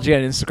his apology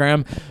on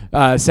Instagram,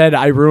 said,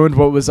 "I ruined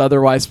what was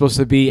otherwise supposed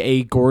to be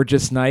a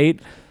gorgeous night."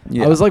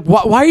 Yeah. I was like,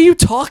 why are you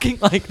talking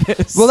like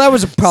this? Well, that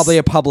was probably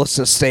a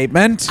publicist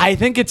statement. I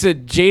think it's a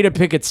Jada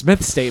Pinkett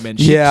Smith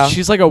statement.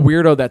 She's like a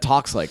weirdo that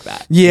talks like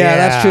that. Yeah,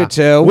 that's true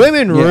too.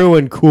 Women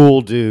ruin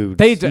cool dudes.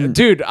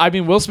 Dude, I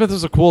mean, Will Smith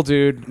was a cool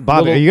dude.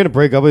 Bobby, are you going to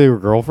break up with your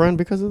girlfriend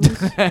because of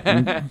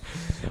this?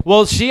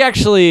 Well, she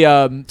actually,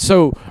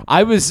 so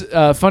I was,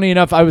 funny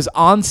enough, I was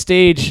on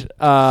stage.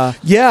 I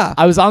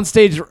was on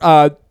stage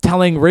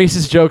telling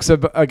racist jokes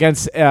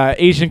against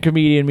Asian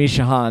comedian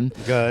Misha Han.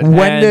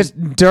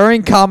 Good.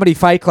 During Comedy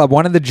Fight Club,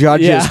 one of the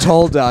judges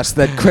told us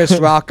that Chris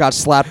Rock got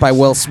slapped by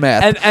Will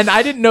Smith. And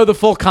I didn't know the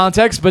full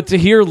context, but to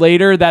hear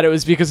later that it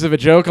was because of a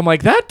joke, I'm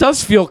like, that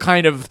does feel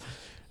kind of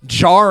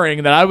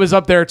jarring that I was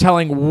up there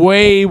telling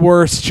way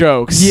worse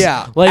jokes.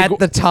 Yeah, like at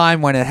the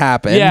time when it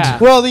happened. Yeah.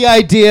 Well, the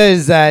idea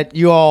is that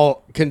you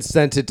all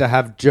consented to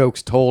have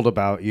jokes told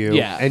about you.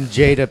 Yeah. And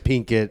Jada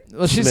Pinkett.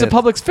 Well, she's Smith. a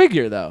public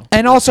figure, though.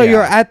 And also,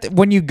 you're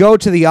when you go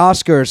to the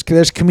Oscars,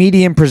 there's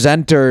comedian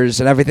presenters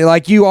and everything.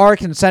 Like, you are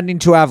consenting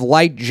to have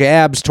light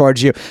jabs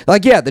towards you.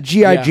 Like, the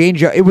G.I. Jane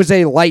joke, it was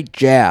a light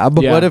jab.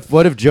 Yeah.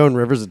 What if Joan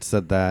Rivers had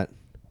said that?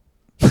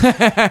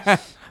 Jada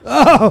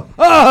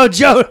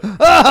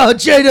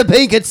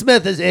Pinkett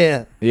Smith is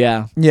here.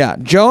 Yeah. Yeah,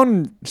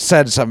 Joan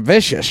said some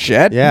vicious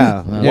shit.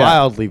 Yeah,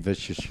 wildly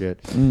vicious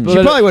shit. She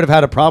probably would have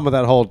had a problem with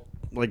that whole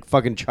like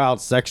fucking child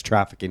sex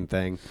trafficking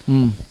thing.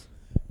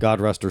 God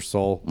rest her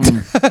soul.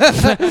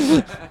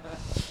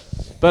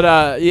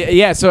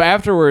 But so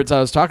afterwards, I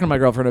was talking to my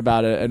girlfriend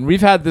about it, and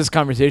we've had this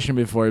conversation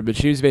before. But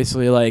she was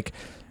basically like,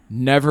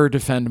 "Never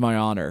defend my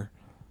honor."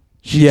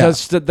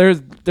 There's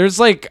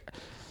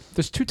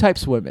two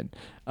types of women.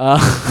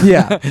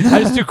 I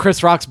just do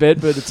Chris Rock's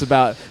bit, but it's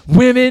about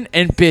women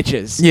and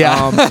bitches.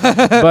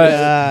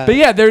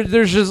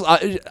 There's just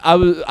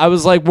I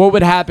was like, what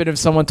would happen if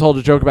someone told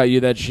a joke about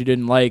you that she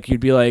didn't like? You'd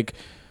be like,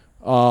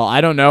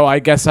 I don't know. I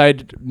guess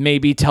I'd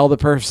maybe tell the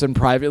person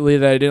privately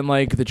that I didn't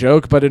like the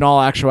joke, but in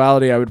all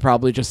actuality, I would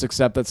probably just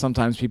accept that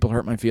sometimes people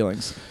hurt my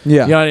feelings.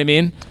 Yeah, you know what I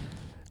mean?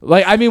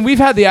 Like, I mean, we've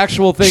had the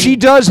actual thing. She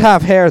does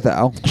have hair,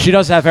 though. She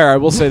does have hair. I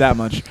will say that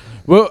much.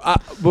 Well,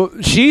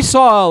 she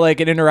saw like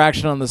an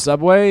interaction on the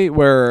subway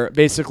where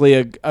basically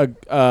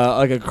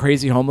a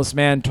crazy homeless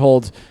man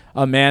told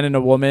a man and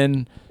a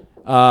woman.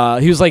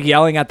 He was like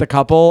yelling at the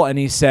couple, and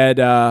he said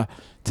to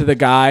the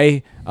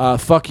guy,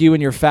 "Fuck you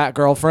and your fat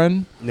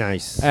girlfriend."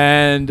 Nice.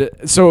 And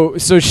so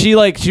she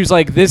was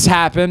like, "This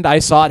happened. I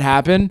saw it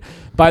happen."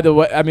 By the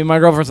way, I mean, my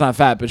girlfriend's not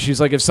fat, but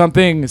she's like, if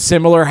something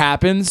similar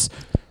happens,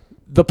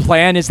 the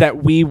plan is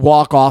that we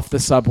walk off the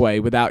subway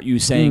without you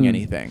saying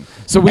anything.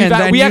 So we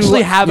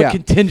actually have a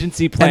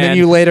contingency plan. And then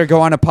you later go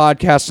on a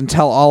podcast and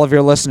tell all of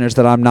your listeners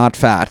that I'm not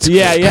fat.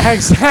 Yeah,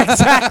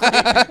 exactly.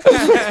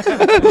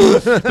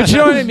 But you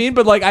know what I mean?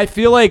 But like, I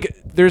feel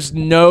like there's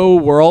no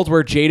world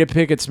where Jada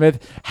Pinkett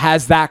Smith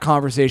has that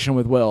conversation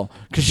with Will,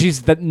 because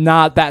she's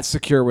not that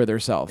secure with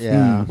herself.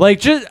 Yeah.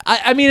 Like,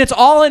 I mean, it's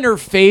all in her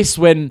face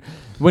when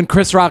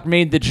Chris Rock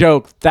made the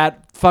joke, that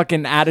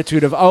fucking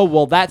attitude of, oh,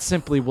 well, that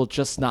simply will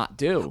just not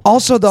do.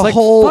 Also, It's like,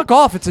 fuck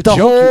off, it's a joke,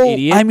 you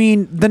idiot. I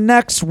mean, the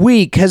next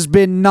week has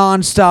been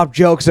nonstop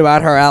jokes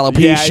about her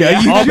alopecia.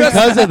 All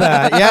because of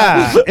that.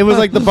 Yeah. It was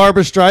like the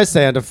Barbra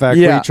Streisand effect,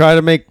 where you try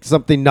to make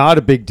something not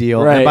a big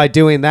deal, and by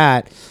doing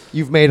that,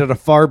 you've made it a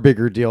far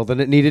bigger deal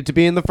than it needed to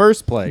be in the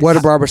first place. What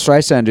did Barbra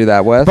Streisand do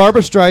that with?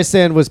 Barbra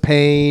Streisand was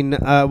paying,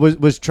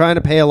 was trying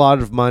to pay a lot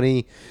of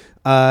money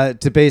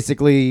to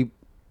basically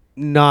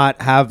not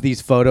have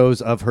these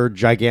photos of her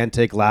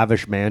gigantic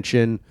lavish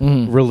mansion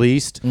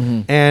released,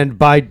 and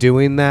by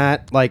doing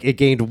that, like, it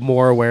gained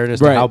more awareness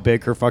to how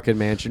big her fucking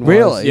mansion was.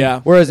 Really? Yeah.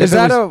 Whereas is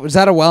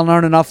that a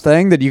well-known enough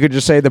thing that you could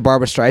just say the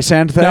Barbra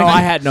Streisand thing? No, I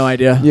had no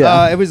idea.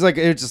 Yeah. It was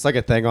just like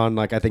a thing on,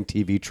 like, I think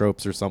TV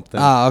tropes or something.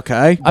 Oh,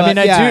 okay. I mean,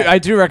 I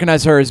do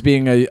recognize her as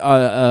being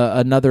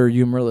another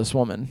humorless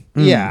woman.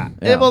 Yeah.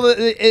 Well,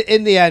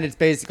 in the end, it's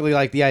basically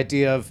like the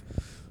idea of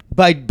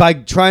by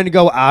trying to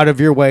go out of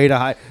your way to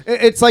hide.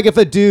 It's like if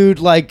a dude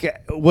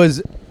like was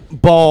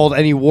bald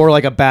and he wore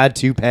like a bad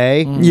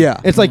toupee.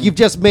 Yeah. It's like you've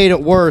just made it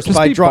worse Just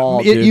by be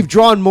bald, dude. you've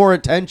drawn more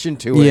attention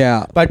to it.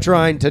 Yeah. By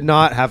trying to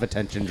not have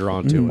attention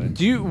drawn to it.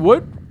 Do you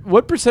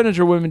what percentage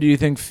of women do you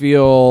think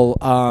feel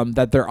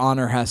that their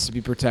honor has to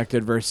be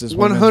protected versus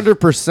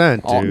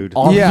 100%, dude.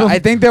 All of Yeah, them? I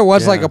think there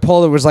was like Yeah. a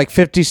poll that was like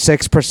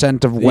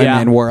 56% of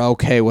women were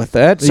okay with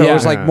it. So it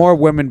was like Yeah. more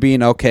women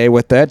being okay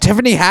with it.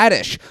 Tiffany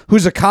Haddish,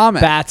 who's a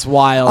comic. That's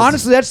wild.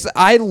 Honestly,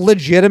 I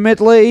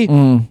legitimately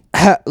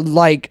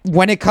like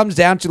when it comes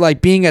down to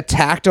like being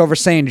attacked over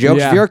saying jokes.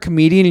 Yeah. If you're a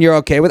comedian and you're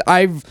okay with,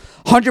 I've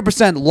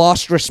 100%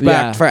 lost respect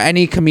Yeah. for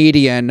any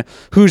comedian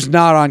who's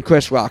not on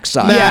Chris Rock's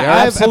side. Matt,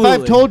 Yeah, if absolutely.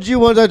 I've told you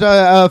once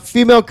that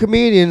female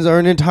comedians are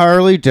an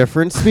entirely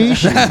different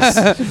species.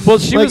 well,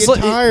 she Like, was like,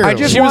 entirely. I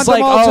just she want was them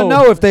like, all to oh.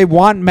 know if they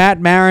want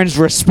Matt Maron's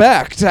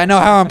respect. I know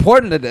how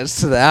important it is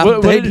to them.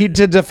 What They did- need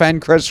to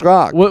defend Chris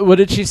Rock. What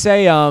did she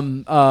say?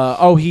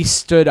 He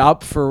stood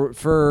up for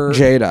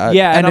Jada.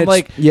 Yeah, and And I'm it's-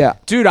 like, yeah.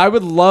 dude, I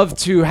would love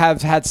to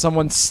have had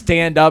someone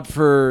stand up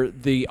for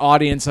the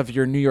audience of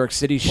your New York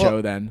City show.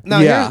 Then Now,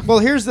 Yeah.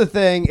 here's the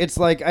thing. It's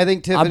like I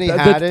think Tiffany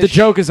Haddish. the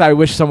joke is, I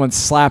wish someone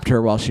slapped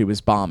her while she was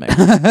bombing. I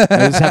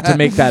just have to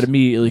make that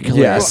immediately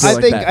clear. Yes. Well,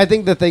 Like that. I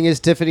think the thing is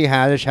Tiffany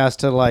Haddish has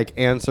to like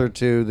answer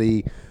to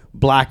the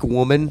black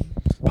woman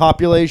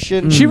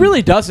population. She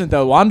really doesn't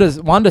though.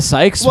 Wanda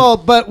Sykes. Well,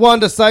 but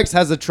Wanda Sykes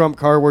has a trump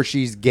card where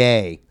she's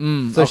gay,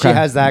 so she okay.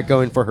 has that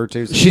going for her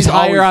too. So she's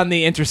higher always- on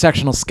the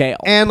intersectional scale.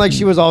 And like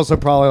she was also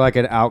probably like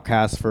an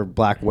outcast for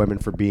black women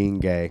for being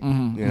gay.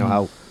 You know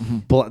how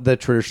the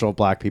traditional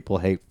black people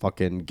hate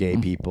fucking gay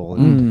people,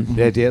 and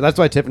the idea, that's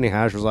why Tiffany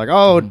Haddish was like,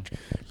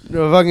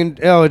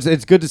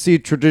 it's good to see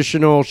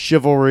traditional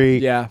chivalry.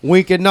 Yeah.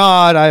 Wink and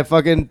nod. I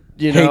fucking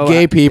Hate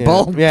gay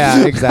people.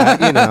 Yeah,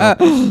 exactly.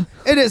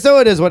 It is. So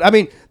it is what I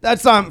mean.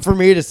 That's not for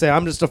me to say.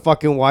 I'm just a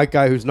fucking white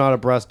guy who's not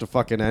abreast to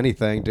fucking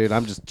anything, dude.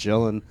 I'm just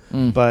chilling.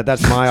 But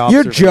that's my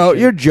You're observation.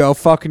 You're Joe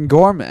fucking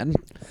Gorman.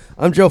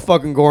 I'm Joe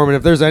fucking Gorman.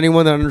 If there's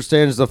anyone that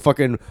understands the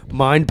fucking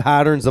mind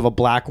patterns of a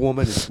black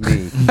woman, it's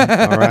me. All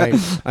right.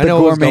 I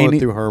know what's going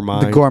through her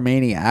mind. The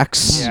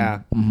Gormaniacs.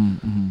 Yeah.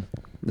 The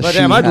But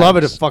damn, I'd love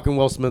it if she-hats. fucking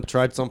Will Smith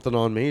tried something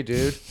on me,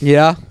 dude.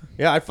 Yeah.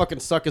 Yeah, I'd fucking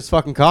suck his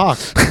fucking cock.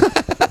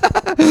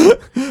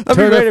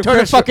 Turn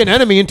a fucking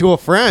enemy into a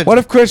friend. What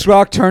if Chris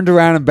Rock turned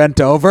around and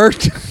bent over?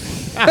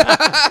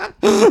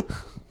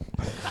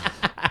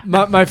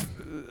 my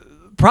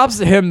props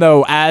to him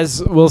though.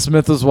 As Will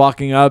Smith was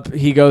walking up,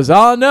 he goes,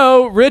 "Oh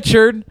no,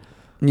 Richard."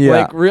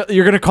 Yeah. Like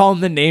you're gonna call him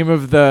the name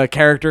of the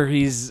character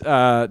he's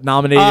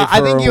nominated for.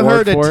 I think you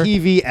award heard a for?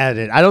 TV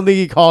edit. I don't think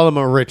he called him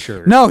a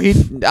Richard. No, he.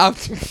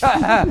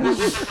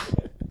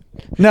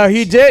 No,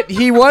 he did.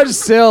 He was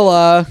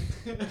still.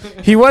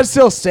 He was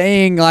still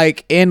saying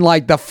like in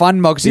like the fun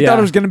mode because he Yeah. thought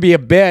it was gonna be a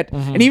bit,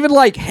 and even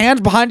like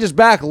hands behind his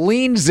back,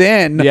 leans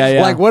in.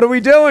 Yeah. Like, what are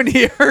we doing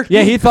here?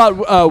 Yeah, he thought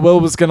Will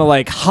was gonna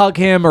like hug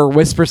him or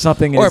whisper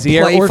something in Or his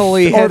ear,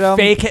 playfully hit him.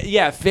 fake it.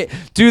 Yeah,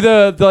 do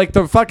the like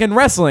the fucking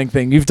wrestling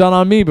thing you've done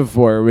on me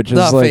before, which is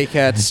The like fake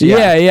hits,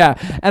 Yeah, yeah.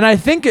 And I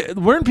think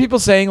weren't people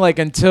saying like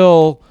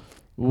until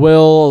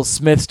Will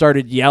Smith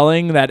started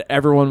yelling that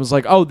everyone was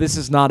like, "Oh, this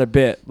is not a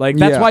bit." Like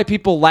that's Yeah. why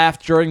people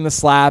laughed during the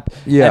slap.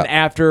 Yeah. And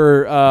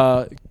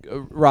after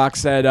Rock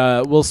said,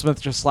 "Will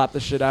Smith just slapped the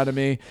shit out of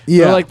me."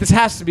 Yeah. They're like, "This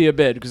has to be a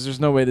bit because there's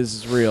no way this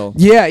is real."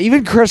 Yeah,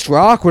 even Chris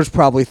Rock was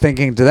probably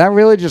thinking, did that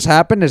really just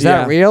happen? Is Yeah.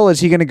 that real? Is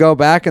he going to go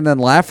back and then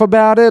laugh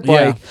about it? Yeah.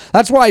 Like,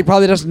 that's why he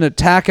probably doesn't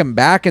attack him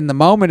back in the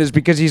moment, is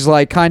because he's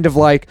like, kind of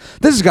like,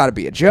 this has got to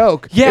be a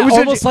joke. Yeah, It was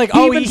almost like, he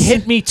oh, even he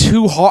hit me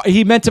too hard.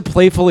 He meant to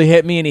playfully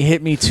hit me, and he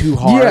hit me too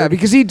hard. Yeah,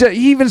 because he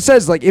even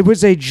says, like, it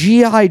was a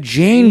G.I.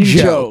 Jane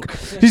joke.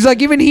 He's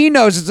like, even he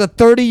knows it's a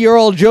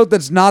 30-year-old joke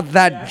that's not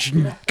that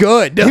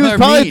good. He was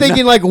probably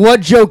thinking, like,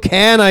 what joke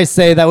can I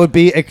say that would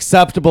be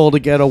acceptable to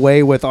get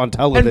away with on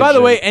television? And by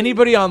the way,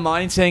 anybody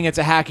online saying it's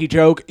a hacky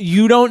joke,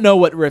 you don't know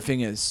what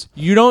riffing is.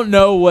 You don't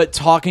know what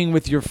talking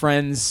with your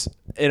friends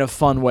in a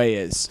fun way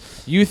is.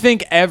 You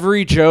think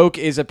every joke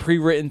is a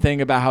pre-written thing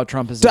about how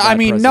Trump is a I bad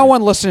mean, president. no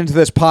one listening to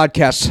this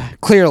podcast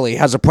clearly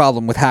has a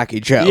problem with hacky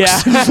jokes.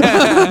 Yeah.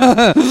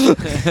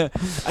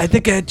 I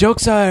think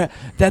jokes that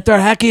are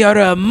hacky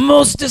are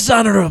most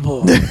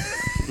dishonorable.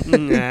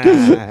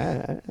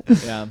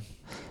 Yeah.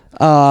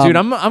 Dude,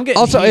 I'm getting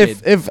Also,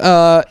 heated. if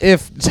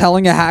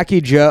telling a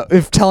hacky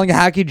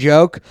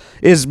joke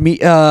is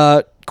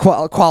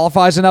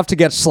qualifies enough to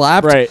get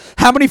slapped, Right.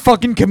 How many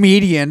fucking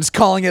comedians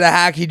calling it a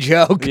hacky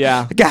joke?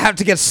 Yeah. have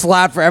to get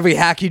slapped for every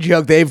hacky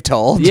joke they've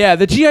told. Yeah,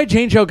 the G.I.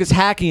 Jane joke is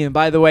hacky, and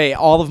by the way,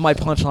 all of my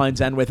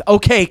punchlines end with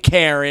 "Okay,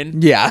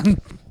 Karen." Yeah.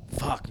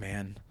 Fuck,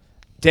 man.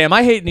 Damn,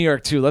 I hate New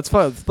York too. Let's go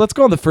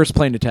on the first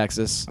plane to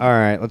Texas. All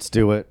right, let's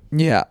do it.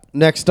 Yeah.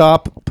 Next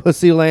stop,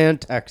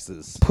 Pussyland,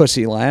 Texas.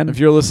 Pussyland. If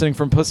you're listening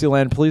from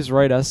Pussyland, please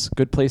write us.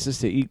 Good places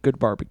to eat good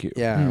barbecue.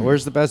 Yeah,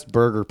 where's the best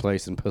burger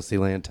place in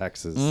Pussyland,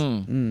 Texas?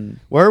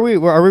 Where are we?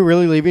 Are we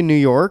really leaving New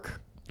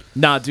York?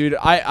 Nah, dude,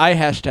 I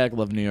hashtag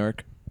love New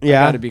York.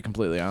 Yeah. I gotta be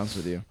completely honest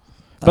with you.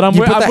 But I'm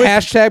You with, put the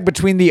hashtag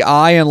between the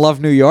I and love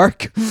New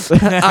York.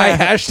 I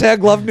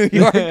hashtag love New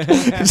York.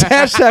 It's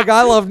hashtag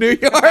I love New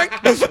York.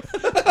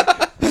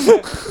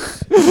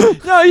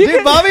 No, you Dude,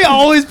 can. Bobby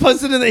always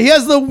puts it in there. He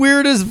has the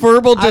weirdest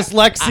verbal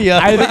dyslexia.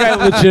 I think I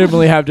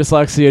legitimately have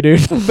dyslexia,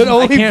 dude. But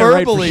only I can't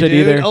write for verbally, shit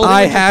dude. either. Only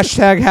I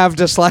hashtag have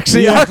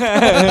dyslexia.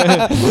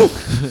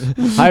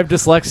 I have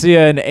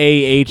dyslexia and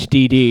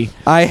AHDD.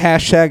 I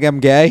hashtag am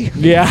gay.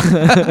 Yeah.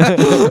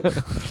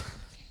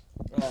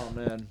 Oh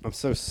man. I'm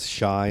so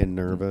shy and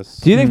nervous.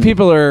 Do you think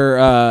people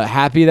are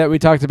happy that we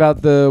talked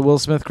about the Will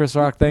Smith Chris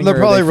Rock thing? They're or are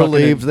probably they fucking-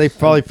 relieved. They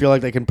probably feel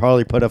like they can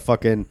probably put a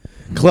fucking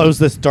close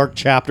this dark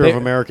chapter of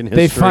American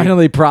history. They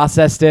finally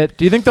processed it.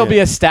 Do you think there'll be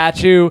a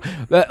statue,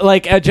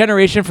 like a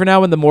generation from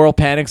now, when the moral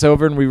panic's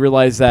over and we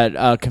realize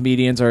that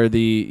comedians are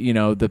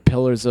the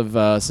pillars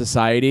of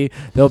society?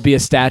 There'll be a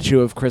statue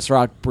of Chris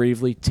Rock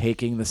bravely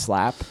taking the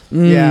slap.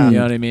 Yeah. You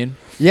know what I mean?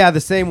 Yeah,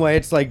 the same way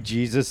it's like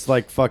Jesus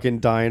like fucking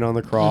dying on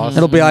the cross.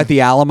 It'll be like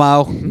the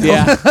Alamo.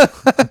 Yeah.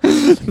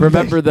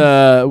 Remember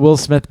the Will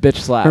Smith bitch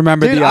slap.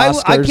 Remember Dude, the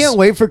Oscars. I can't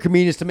wait for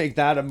comedians to make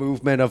that a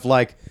movement of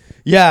like,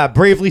 yeah,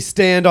 bravely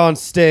stand on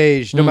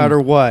stage no matter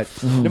what.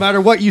 No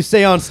matter what you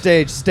say on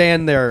stage,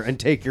 stand there and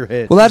take your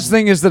hit. Well, that's the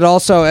thing is that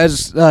also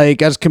as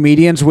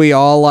comedians, we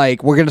all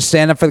we're gonna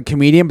stand up for the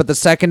comedian, but the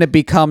second it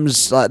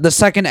becomes the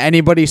second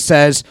anybody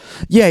says,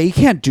 yeah, you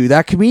can't do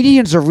that.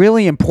 Comedians are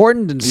really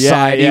important in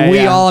society. We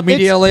all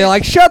immediately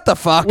shut the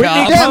fuck Whitney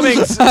up.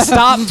 Cummings,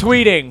 stop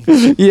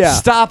tweeting. Yeah.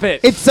 Stop it.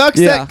 It sucks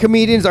Yeah. that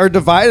comedians are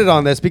divided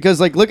on this because,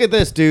 like, look at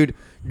this, dude.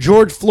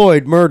 George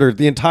Floyd murdered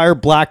the entire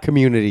black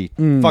community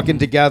fucking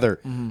together.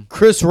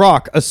 Chris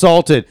Rock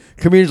assaulted.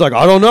 Comedians like,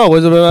 I don't know.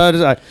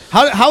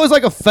 How is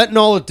like a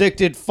fentanyl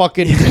addicted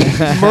fucking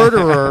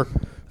murderer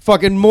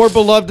fucking more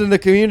beloved in the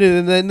community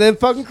than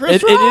fucking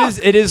Chris Rock?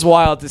 It is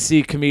wild to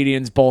see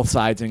comedians both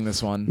sidesing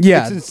this one.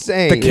 Yeah, It's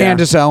insane. The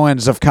Candace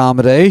Owens of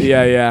comedy.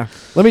 Yeah.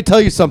 Let me tell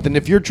you something.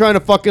 If you're trying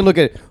to fucking look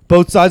at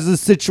both sides of the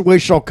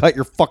situation, I'll cut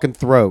your fucking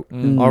throat.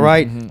 All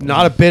right?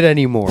 Not a bit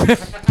anymore.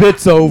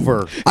 Bit's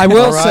over. I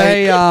will All right?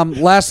 say,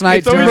 last night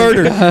It's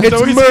murder. It's It's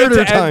always murder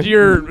good to time. end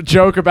your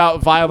joke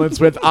about violence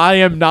with "I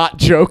am not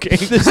joking."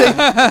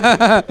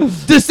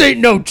 This ain't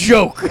no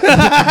joke.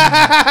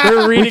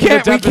 They're reading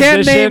we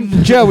can't name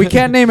Joe. We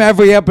can't name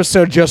every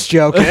episode just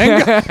joking.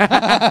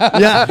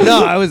 Yeah,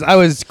 no, I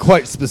was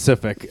quite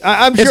specific.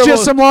 I'm sure It's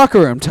just some locker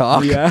room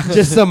talk. Yeah.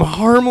 just some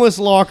harmless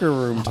locker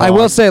room talk. I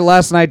will say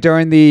last night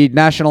during the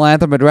national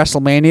anthem at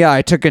WrestleMania,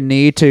 I took a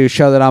knee to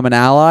show that I'm an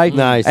ally.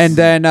 Nice. And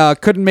then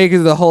couldn't make it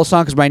through the whole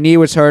song because my knee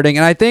was hurting.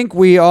 And I think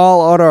we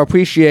all ought to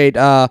appreciate,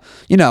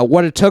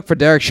 what it took for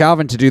Derek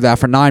Chauvin to do that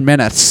for 9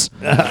 minutes.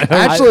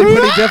 Actually,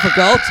 pretty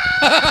difficult.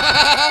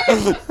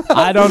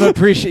 I don't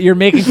appreciate you're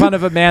making fun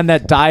of a man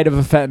that died of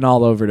a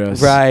fentanyl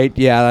overdose. Right.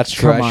 Yeah, that's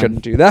true. Come I on.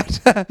 shouldn't do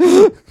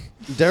that.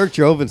 Derek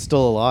Chauvin's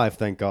still alive,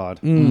 thank God.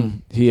 He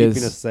Keeping us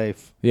is.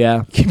 safe.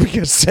 Yeah. Keeping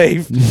us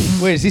safe.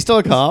 Wait, is he still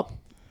a cop?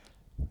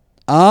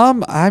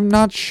 I'm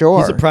not sure.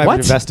 He's a private What?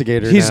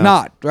 investigator He's now.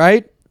 not,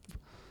 right?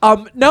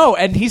 No,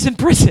 and he's in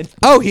prison.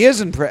 Oh, he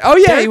is in prison. Oh,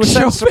 yeah, he Derek was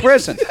sentenced to Chauvin.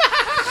 prison.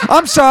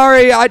 I'm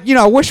sorry.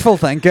 Wishful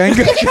thinking.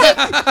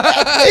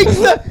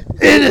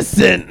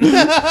 Innocent.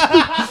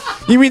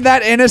 You mean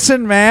that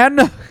innocent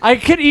man? I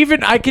could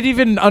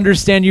even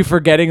understand you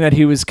forgetting that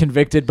he was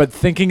convicted, but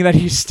thinking that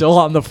he's still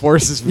on the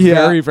force is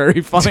very,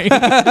 very funny. All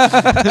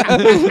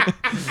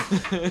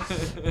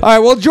right,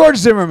 well, George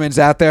Zimmerman's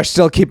out there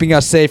still keeping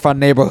us safe on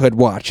Neighborhood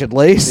Watch, at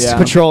least. Yeah.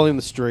 Patrolling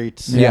the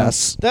streets.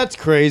 Yes. That's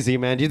crazy,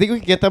 man. Do you think we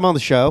can get them on the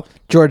show?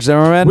 George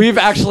Zimmerman. We've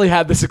actually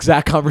had this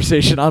exact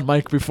conversation on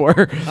mic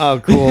before. Oh,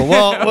 cool.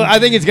 Well, I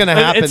think it's going to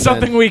happen. It's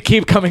something then. we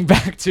keep coming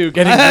back to.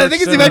 Getting I George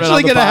think it's Zimmerman eventually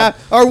on the going to pod.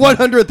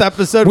 happen. Our 100th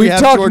episode, we We've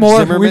have talked George more.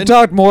 Zimmerman. We've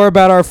talked more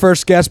about our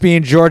first guest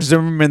being George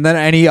Zimmerman than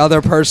any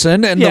other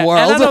person in the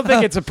world. And I don't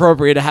think it's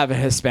appropriate to have a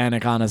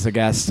Hispanic on as a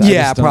guest. I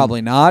Yeah, just don't-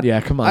 probably not. Yeah,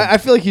 come on. I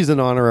feel like he's an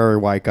honorary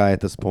white guy at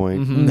this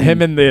point.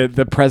 Him and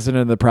the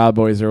president of the Proud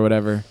Boys or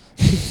whatever.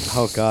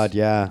 Oh, God,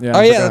 yeah. Yeah. Oh,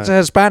 I yeah, forgot. that's a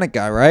Hispanic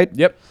guy, right?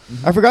 Yep.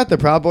 I forgot the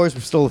Proud Boys were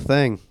still a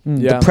thing.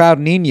 Yeah. The Proud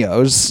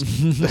Ninos.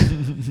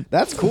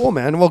 That's cool,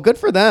 man. Well, good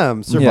for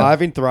them.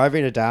 Surviving,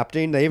 thriving,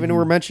 adapting. They even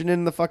were mentioned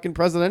in the fucking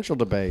presidential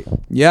debate.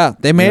 Yeah,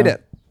 they made Yeah.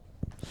 it.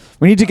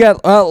 We need to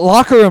get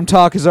locker room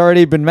talk has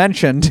already been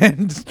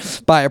mentioned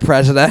by a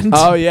president.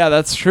 Oh yeah,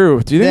 that's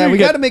true. Do you think Yeah, we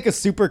get got to make a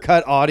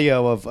supercut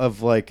audio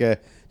of like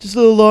just a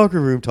little locker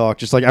room talk,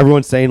 just like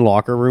everyone saying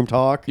locker room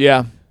talk,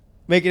 Yeah.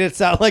 making it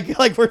sound like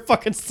we're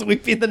fucking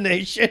sweeping the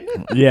nation.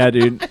 Yeah,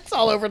 dude. It's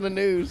all over the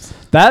news.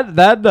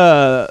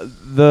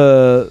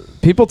 The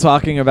people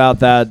talking about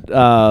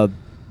that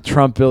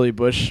Trump Billy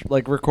Bush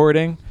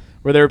recording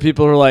where there were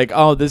people who were like,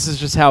 "Oh, this is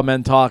just how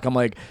men talk." I'm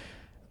like,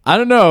 I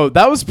don't know.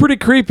 That was pretty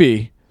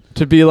creepy.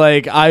 To be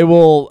like,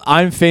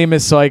 I'm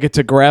famous, so I get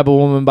to grab a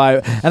woman by,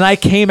 and I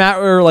came at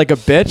her like a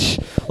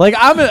bitch. Like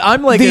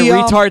I'm like a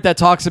retard that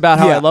talks about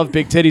how I love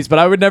big titties, but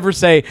I would never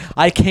say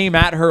I came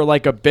at her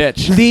like a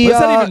bitch. What does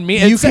that even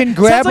mean? You can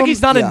grab sounds like him-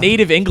 he's not yeah. a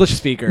native English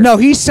speaker. No,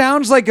 he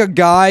sounds like a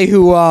guy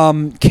who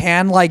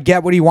can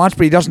get what he wants,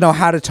 but he doesn't know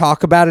how to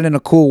talk about it in a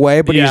cool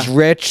way. But Yeah. he's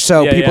rich,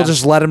 so Yeah, people yeah.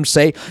 just let him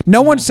say.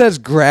 No one says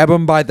grab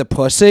him by the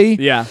pussy.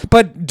 Yeah.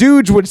 But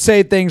dudes would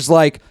say things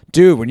like,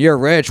 dude, when you're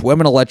rich,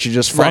 women will let you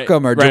just fuck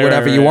them or do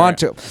whatever you want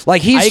to.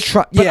 Like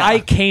but I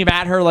came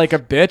at her like a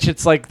bitch.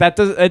 It's like that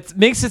does. It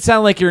makes it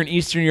sound like you're an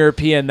Eastern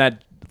European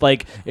that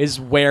like is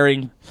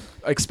wearing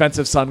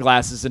expensive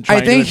sunglasses and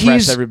trying to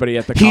impress everybody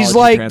at the college he's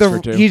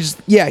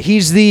like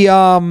he's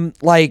the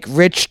like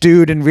rich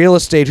dude in real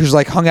estate who's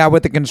like hung out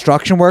with the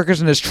construction workers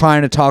and is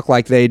trying to talk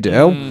like they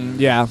do.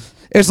 Yeah.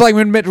 It's like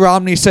when Mitt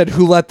Romney said,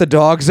 "Who let the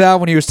dogs out?"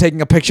 when he was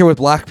taking a picture with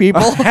black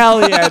people.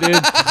 Hell yeah, dude.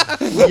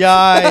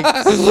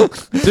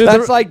 Yikes. Dude,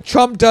 That's like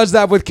Trump does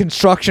that with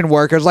construction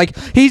workers. Like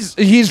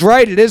he's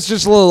right. It is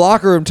just a little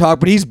locker room talk,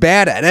 but he's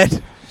bad at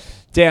it.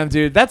 Damn,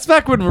 dude. That's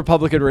back when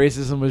Republican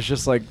racism was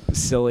just like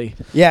silly.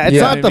 Yeah, it's not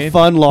You know what I the mean?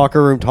 fun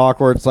locker room talk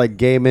where it's like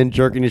gay men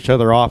jerking each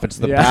other off. It's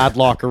the bad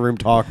locker room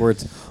talk where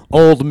it's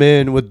old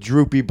men with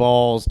droopy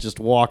balls just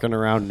walking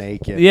around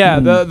naked. Yeah,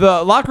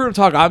 the locker room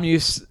talk I'm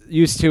used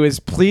to is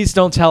please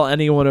don't tell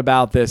anyone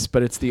about this,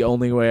 but it's the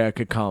only way I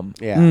could come.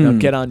 Yeah. Now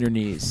get on your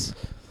knees.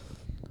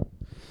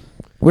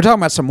 We're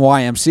talking about some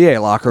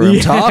YMCA locker room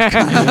talk.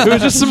 It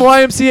was just some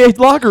YMCA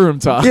locker room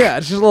talk. Yeah,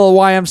 it's just a little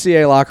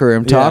YMCA locker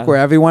room talk Yeah. where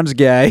everyone's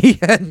gay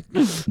and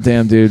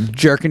Damn, dude.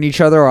 jerking each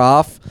other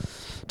off,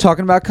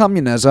 talking about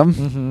communism.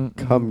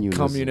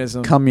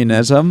 Mm-hmm.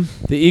 Communism.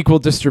 The equal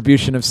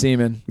distribution of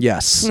semen.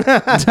 Yes. All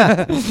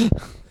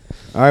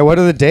right, what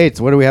are the dates?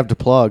 What do we have to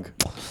plug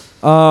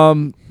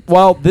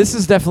Well, this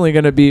is definitely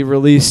going to be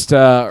released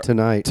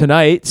tonight?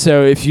 tonight.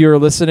 So if you're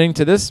listening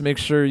to this, make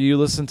sure you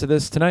listen to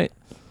this tonight.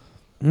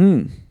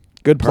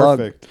 Good plug.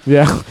 Perfect.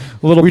 Yeah,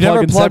 a little. We plug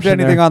never plugged inception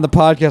anything there. on the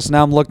podcast.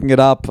 Now I'm looking it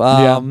up.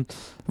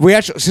 We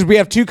actually, since we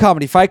have 2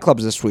 comedy fight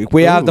clubs this week,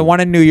 we have the one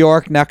in New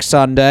York next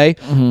Sunday,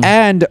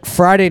 and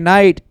Friday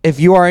night.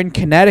 If you are in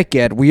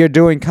Connecticut, we are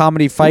doing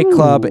Comedy Fight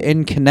Club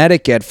in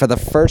Connecticut for the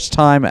first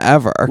time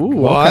ever. Ooh,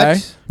 What? okay.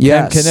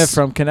 Yes. Ken Kniff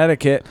from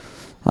Connecticut.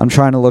 I'm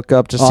trying to look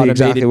up to see Automated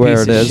exactly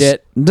where piece it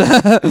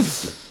of is.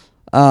 shit.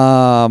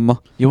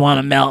 You want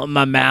to melt in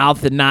my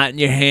mouth and not in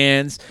your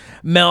hands?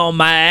 Melt in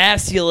my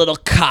ass, you little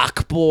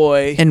cock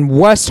boy. In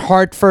West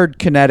Hartford,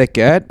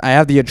 Connecticut. I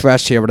have the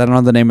address here, but I don't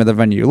know the name of the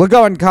venue. Look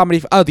up on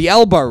comedy. Oh, the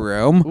Elbow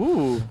Room.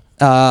 Ooh.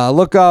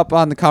 Look up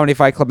on the Comedy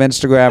Fight Club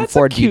Instagram That's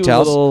for a cute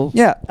details. little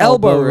Yeah,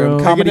 Elbow Room.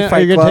 room. Comedy Are Fight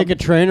you gonna Club. take a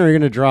train or are you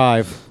gonna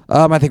drive?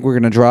 I think we're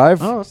gonna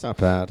drive. Oh, that's not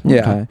bad.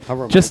 Yeah.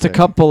 How Just a romantic.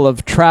 couple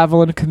of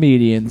traveling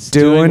comedians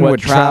Doing what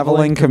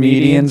traveling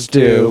comedians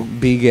do.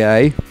 Be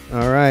gay.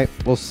 All right,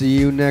 we'll see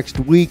you next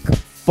week.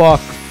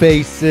 Fuck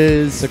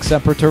faces.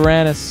 Except for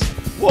Tyrannus.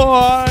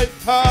 White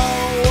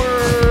power.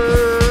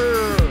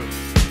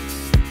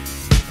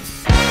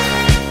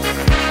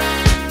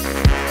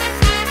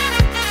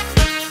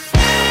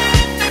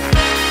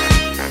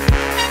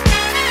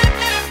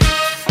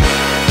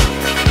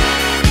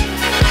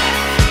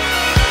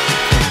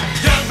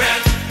 Young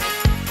man,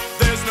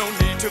 there's no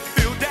need to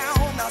feel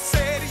down. I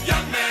said,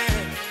 young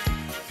man,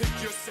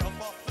 pick yourself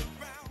off the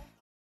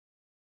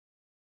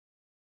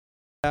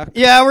ground.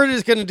 Yeah, we're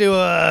just gonna do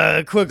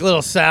a quick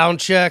little sound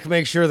check.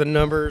 Make sure the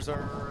numbers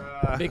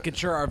are. Making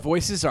sure our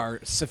voices are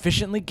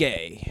sufficiently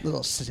gay.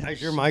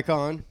 Is your mic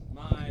on?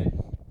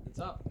 It's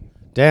up.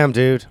 Damn,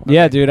 dude.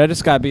 Yeah, dude, I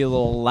just gotta be a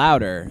little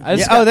louder.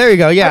 Yeah, there you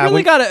go. Yeah, I really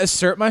we- gotta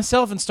assert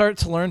myself and start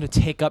to learn to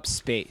take up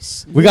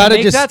space. We gotta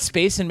make just- that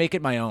space and make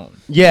it my own.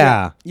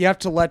 Yeah. You have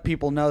to let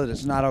people know that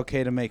it's not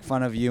okay to make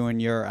fun of you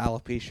and your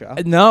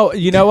alopecia. No,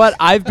 you know what?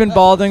 I've been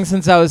balding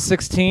since I was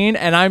 16,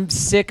 and I'm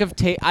sick of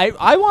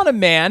I want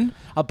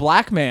a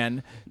black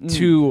man,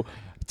 to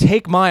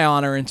take my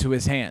honor into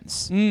his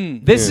hands.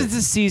 This is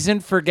the season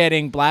for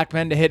getting black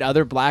men to hit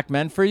other black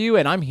men for you,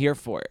 and I'm here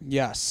for it.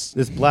 Yes.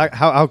 This black.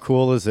 How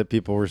cool is it?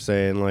 People were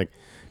saying like,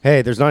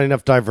 "Hey, there's not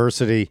enough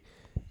diversity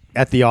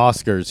at the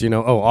Oscars." You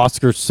know, oh,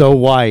 Oscars so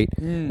white,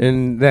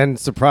 and then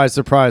surprise,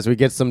 surprise, we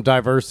get some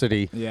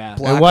diversity. Yeah.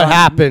 And what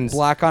happens?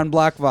 Black on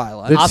black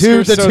violence. The two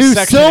Oscars so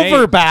Section 8.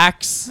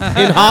 silverbacks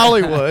in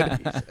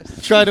Hollywood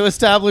try to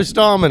establish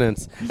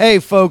dominance. Hey,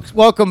 folks,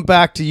 welcome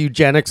back to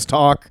Eugenics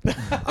Talk.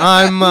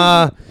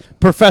 I'm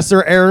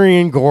Professor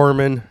Arian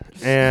Gorman,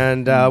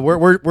 and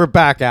we're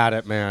back at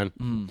it, man.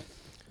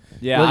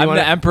 Yeah, What do you I'm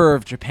wanna- the emperor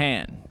of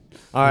Japan.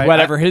 All right,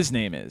 Whatever his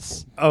name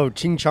is. Oh,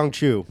 Ching Chong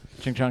Chu.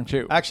 Ching Chong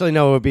Chu. Actually,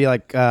 no, it would be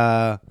like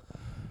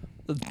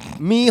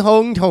Mi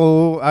Hong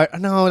To.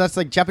 No, that's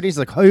like Japanese,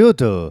 like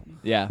Hayoto.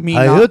 Yeah. Me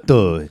not-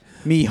 Hayoto.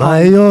 Me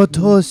hung-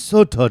 Hayoto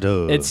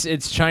Sotodo.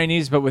 It's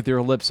Chinese, but with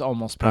your lips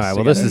almost All pressed right,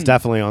 well, this together. is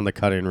definitely on the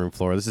cutting room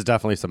floor. This is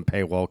definitely some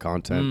paywall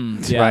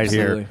content yeah, right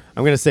absolutely. here.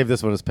 I'm going to save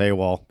this one as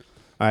paywall.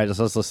 All right,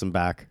 let's listen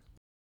back.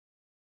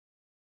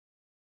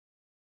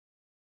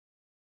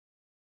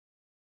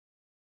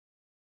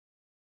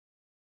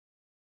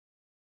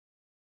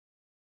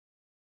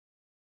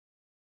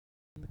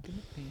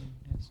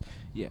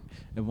 Yeah,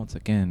 and once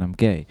again, I'm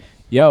gay.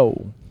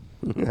 Yo.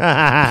 We're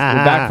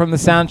back from the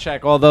sound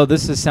check, although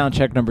this is sound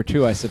check number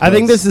 2, I suppose. I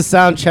think this is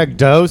sound check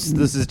dose.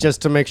 This is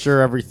just to make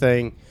sure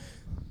everything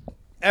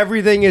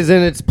is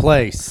in its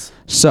place.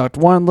 Sucked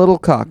one little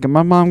cock, and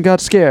my mom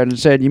got scared and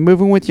said, "You're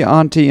moving with your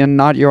auntie and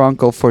not your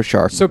uncle for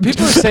sure." So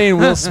people are saying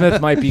Will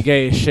Smith might be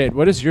gay as shit.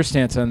 What is your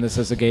stance on this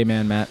as a gay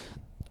man, Matt?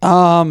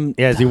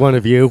 Yeah, is he one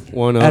of you?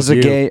 One of As a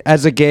you?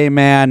 as a gay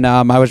man,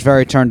 I was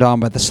very turned on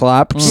by the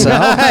slap. So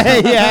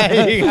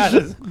Yeah, you got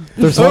it.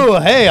 Oh,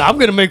 hey, I'm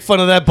gonna make fun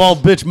of that bald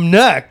bitch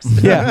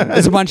next. yeah,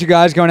 there's a bunch of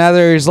guys going out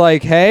there. He's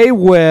like, "Hey,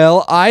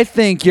 Will, I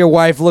think your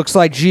wife looks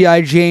like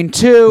G.I. Jane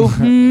too."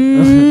 For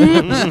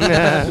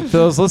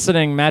those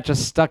listening, Matt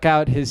just stuck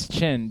out his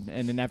chin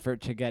in an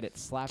effort to get it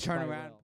slapped. Turn by around. Will.